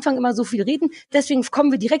 dass wir am Anfang immer so viel reden, deswegen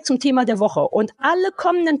kommen wir direkt zum Thema der Woche. Und alle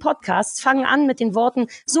kommenden Podcasts fangen an mit den Worten,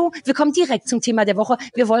 so, wir kommen direkt zum Thema der Woche,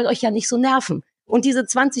 wir wollen euch ja nicht so nerven. Und diese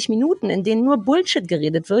 20 Minuten, in denen nur Bullshit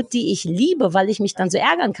geredet wird, die ich liebe, weil ich mich dann so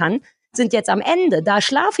ärgern kann, sind jetzt am Ende. Da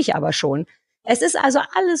schlafe ich aber schon. Es ist also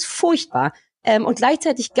alles furchtbar und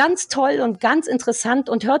gleichzeitig ganz toll und ganz interessant.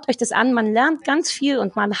 Und hört euch das an, man lernt ganz viel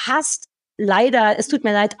und man hasst leider, es tut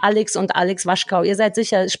mir leid, Alex und Alex Waschkau. Ihr seid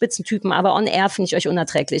sicher Spitzentypen, aber on air finde ich euch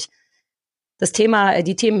unerträglich.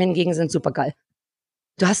 Die Themen hingegen sind supergeil.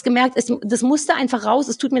 Du hast gemerkt, das musste einfach raus.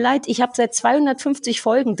 Es tut mir leid, ich habe seit 250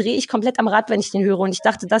 Folgen, drehe ich komplett am Rad, wenn ich den höre. Und ich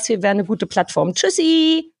dachte, das hier wäre eine gute Plattform.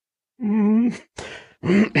 Tschüssi!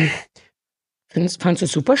 Fandest du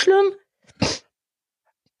es super schlimm?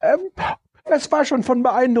 Es war schon von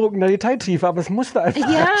beeindruckender Detailtiefe, aber es musste einfach.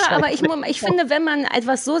 Ja, aber ich finde, wenn man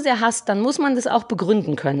etwas so sehr hasst, dann muss man das auch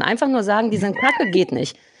begründen können. Einfach nur sagen, die sind kacke, geht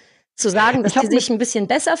nicht. Zu sagen, dass die sich ein bisschen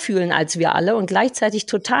besser fühlen als wir alle und gleichzeitig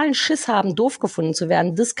totalen Schiss haben, doof gefunden zu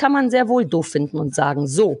werden, das kann man sehr wohl doof finden und sagen,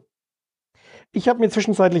 so. Ich habe mir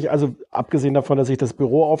zwischenzeitlich, also abgesehen davon, dass ich das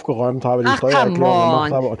Büro aufgeräumt habe, die Steuererklärung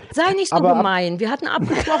gemacht habe. Sei nicht so gemein. Wir hatten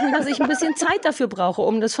abgesprochen, dass ich ein bisschen Zeit dafür brauche,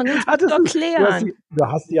 um das vernünftig zu erklären. Du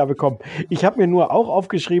hast die ja bekommen. Ich habe mir nur auch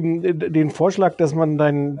aufgeschrieben, den Vorschlag, dass man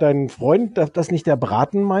dein Freund, dass das nicht der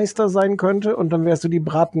Bratenmeister sein könnte und dann wärst du die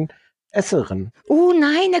Bratenesserin. Oh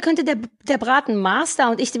nein, der könnte der Bratenmaster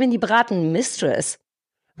und ich bin die Bratenmistress.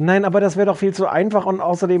 Nein, aber das wäre doch viel zu einfach und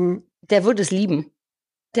außerdem... Der würde es lieben.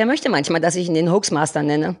 Der möchte manchmal, dass ich ihn den Hoaxmaster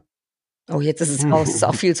nenne. Oh, jetzt ist es raus. Das ist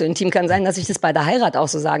auch viel zu intim. Kann sein, dass ich das bei der Heirat auch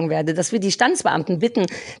so sagen werde. Dass wir die Standesbeamten bitten,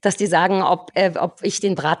 dass die sagen, ob ich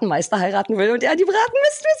den Bratenmeister heiraten will. Und er die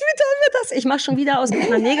Bratenmistress, wie toll wird das? Ich mache schon wieder aus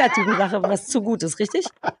einer negativen Sache was zu gut ist, richtig?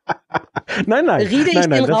 Nein. Riede ich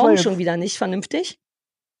den Raum schon wieder nicht vernünftig?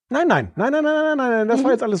 Nein. Das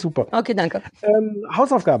war jetzt alles super. Okay, danke.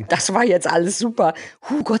 Hausaufgaben. Das war jetzt alles super.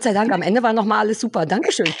 Gott sei Dank, am Ende war nochmal alles super.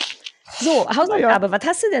 Dankeschön. So, Hausaufgabe, was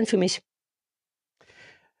hast du denn für mich?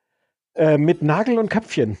 Mit Nagel und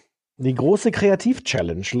Köpfchen. Die große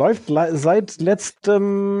Kreativ-Challenge läuft seit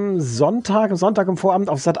letztem Sonntag im Vorabend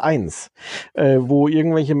auf Sat.1, wo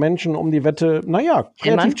irgendwelche Menschen um die Wette,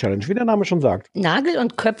 Kreativ-Challenge, wie der Name schon sagt. Nagel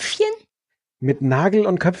und Köpfchen? Mit Nagel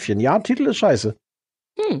und Köpfchen. Ja, Titel ist scheiße.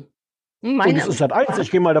 Und es ist Sat.1.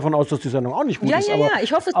 Ich gehe mal davon aus, dass die Sendung auch nicht gut ist. Ja,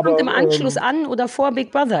 ich hoffe, es kommt im Anschluss an oder vor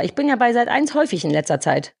Big Brother. Ich bin ja bei Sat.1 häufig in letzter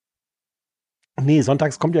Zeit. Nee,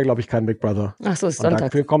 sonntags kommt ja, glaube ich, kein Big Brother. Ach so, ist Sonntag.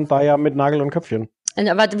 Dafür kommt da ja mit Nagel und Köpfchen.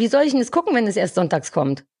 Aber wie soll ich denn das gucken, wenn es erst sonntags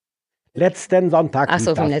kommt? Letzten Sonntag. Ach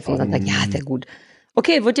so, vom letzten Sonntag. Ja, sehr gut.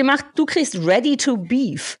 Okay, wird gemacht. Du kriegst Ready to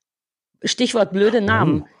Beef. Stichwort blöde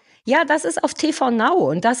Namen. Ja, das ist auf TV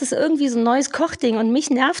Now und das ist irgendwie so ein neues Kochding und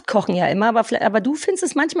mich nervt Kochen ja immer, aber du findest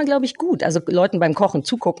es manchmal, glaube ich, gut, also Leuten beim Kochen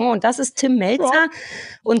zugucken und das ist Tim Melzer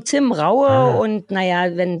und Tim Raue und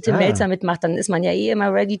naja, wenn Tim Melzer mitmacht, dann ist man ja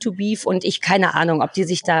immer ready to beef und ich keine Ahnung, ob die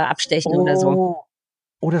sich da abstechen oder so.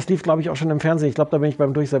 Oh, das lief, glaube ich, auch schon im Fernsehen. Ich glaube, da bin ich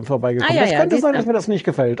beim Durchsehen vorbeigekommen. Das könnte sein, dass mir das nicht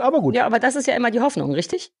gefällt, aber gut. Ja, aber das ist ja immer die Hoffnung,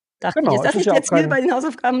 richtig? Genau, ist das nicht der Ziel bei den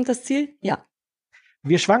Hausaufgaben, das Ziel? Ja.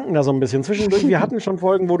 Wir schwanken da so ein bisschen zwischendurch. Wir hatten schon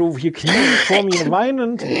Folgen, wo du hier kniend vor mir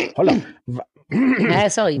weinend,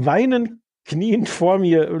 weinend, kniend vor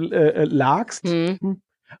mir lagst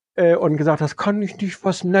und gesagt hast, kann ich nicht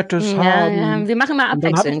was Nettes haben? Ja, wir machen mal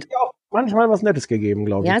abwechselnd. Dann habe ich auch manchmal was Nettes gegeben,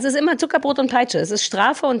 glaube ich. Ja, es ist immer Zuckerbrot und Peitsche. Es ist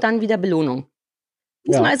Strafe und dann wieder Belohnung.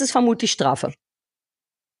 Diesmal ist es vermutlich Strafe.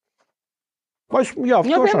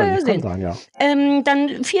 Wahrscheinlich. Kann sein, ja.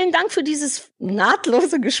 Dann vielen Dank für dieses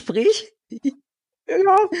nahtlose Gespräch.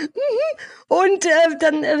 Ja. Und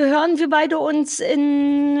dann hören wir beide uns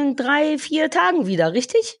in 3-4 Tagen wieder,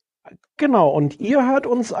 richtig? Genau, und ihr hört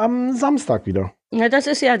uns am Samstag wieder. Ja, das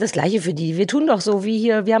ist ja das Gleiche für die. Wir tun doch so wie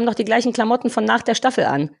hier, wir haben doch die gleichen Klamotten von nach der Staffel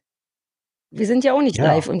an. Wir sind ja auch nicht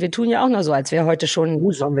live und wir tun ja auch nur so, als wäre heute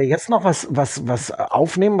schon... Sollen wir jetzt noch was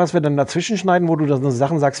aufnehmen, was wir dann dazwischen schneiden, wo du dann so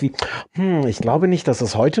Sachen sagst wie, ich glaube nicht, dass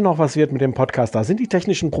es heute noch was wird mit dem Podcast. Da sind die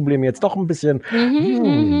technischen Probleme jetzt doch ein bisschen...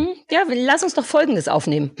 Ja, lass uns doch Folgendes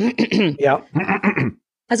aufnehmen. Ja.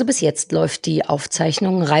 Also bis jetzt läuft die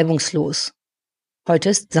Aufzeichnung reibungslos. Heute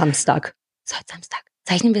ist Samstag. Ist heute Samstag?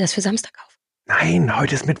 Zeichnen wir das für Samstag auf? Nein,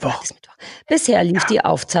 heute ist Mittwoch. Bisher lief die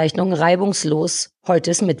Aufzeichnung reibungslos.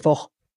 Heute ist Mittwoch.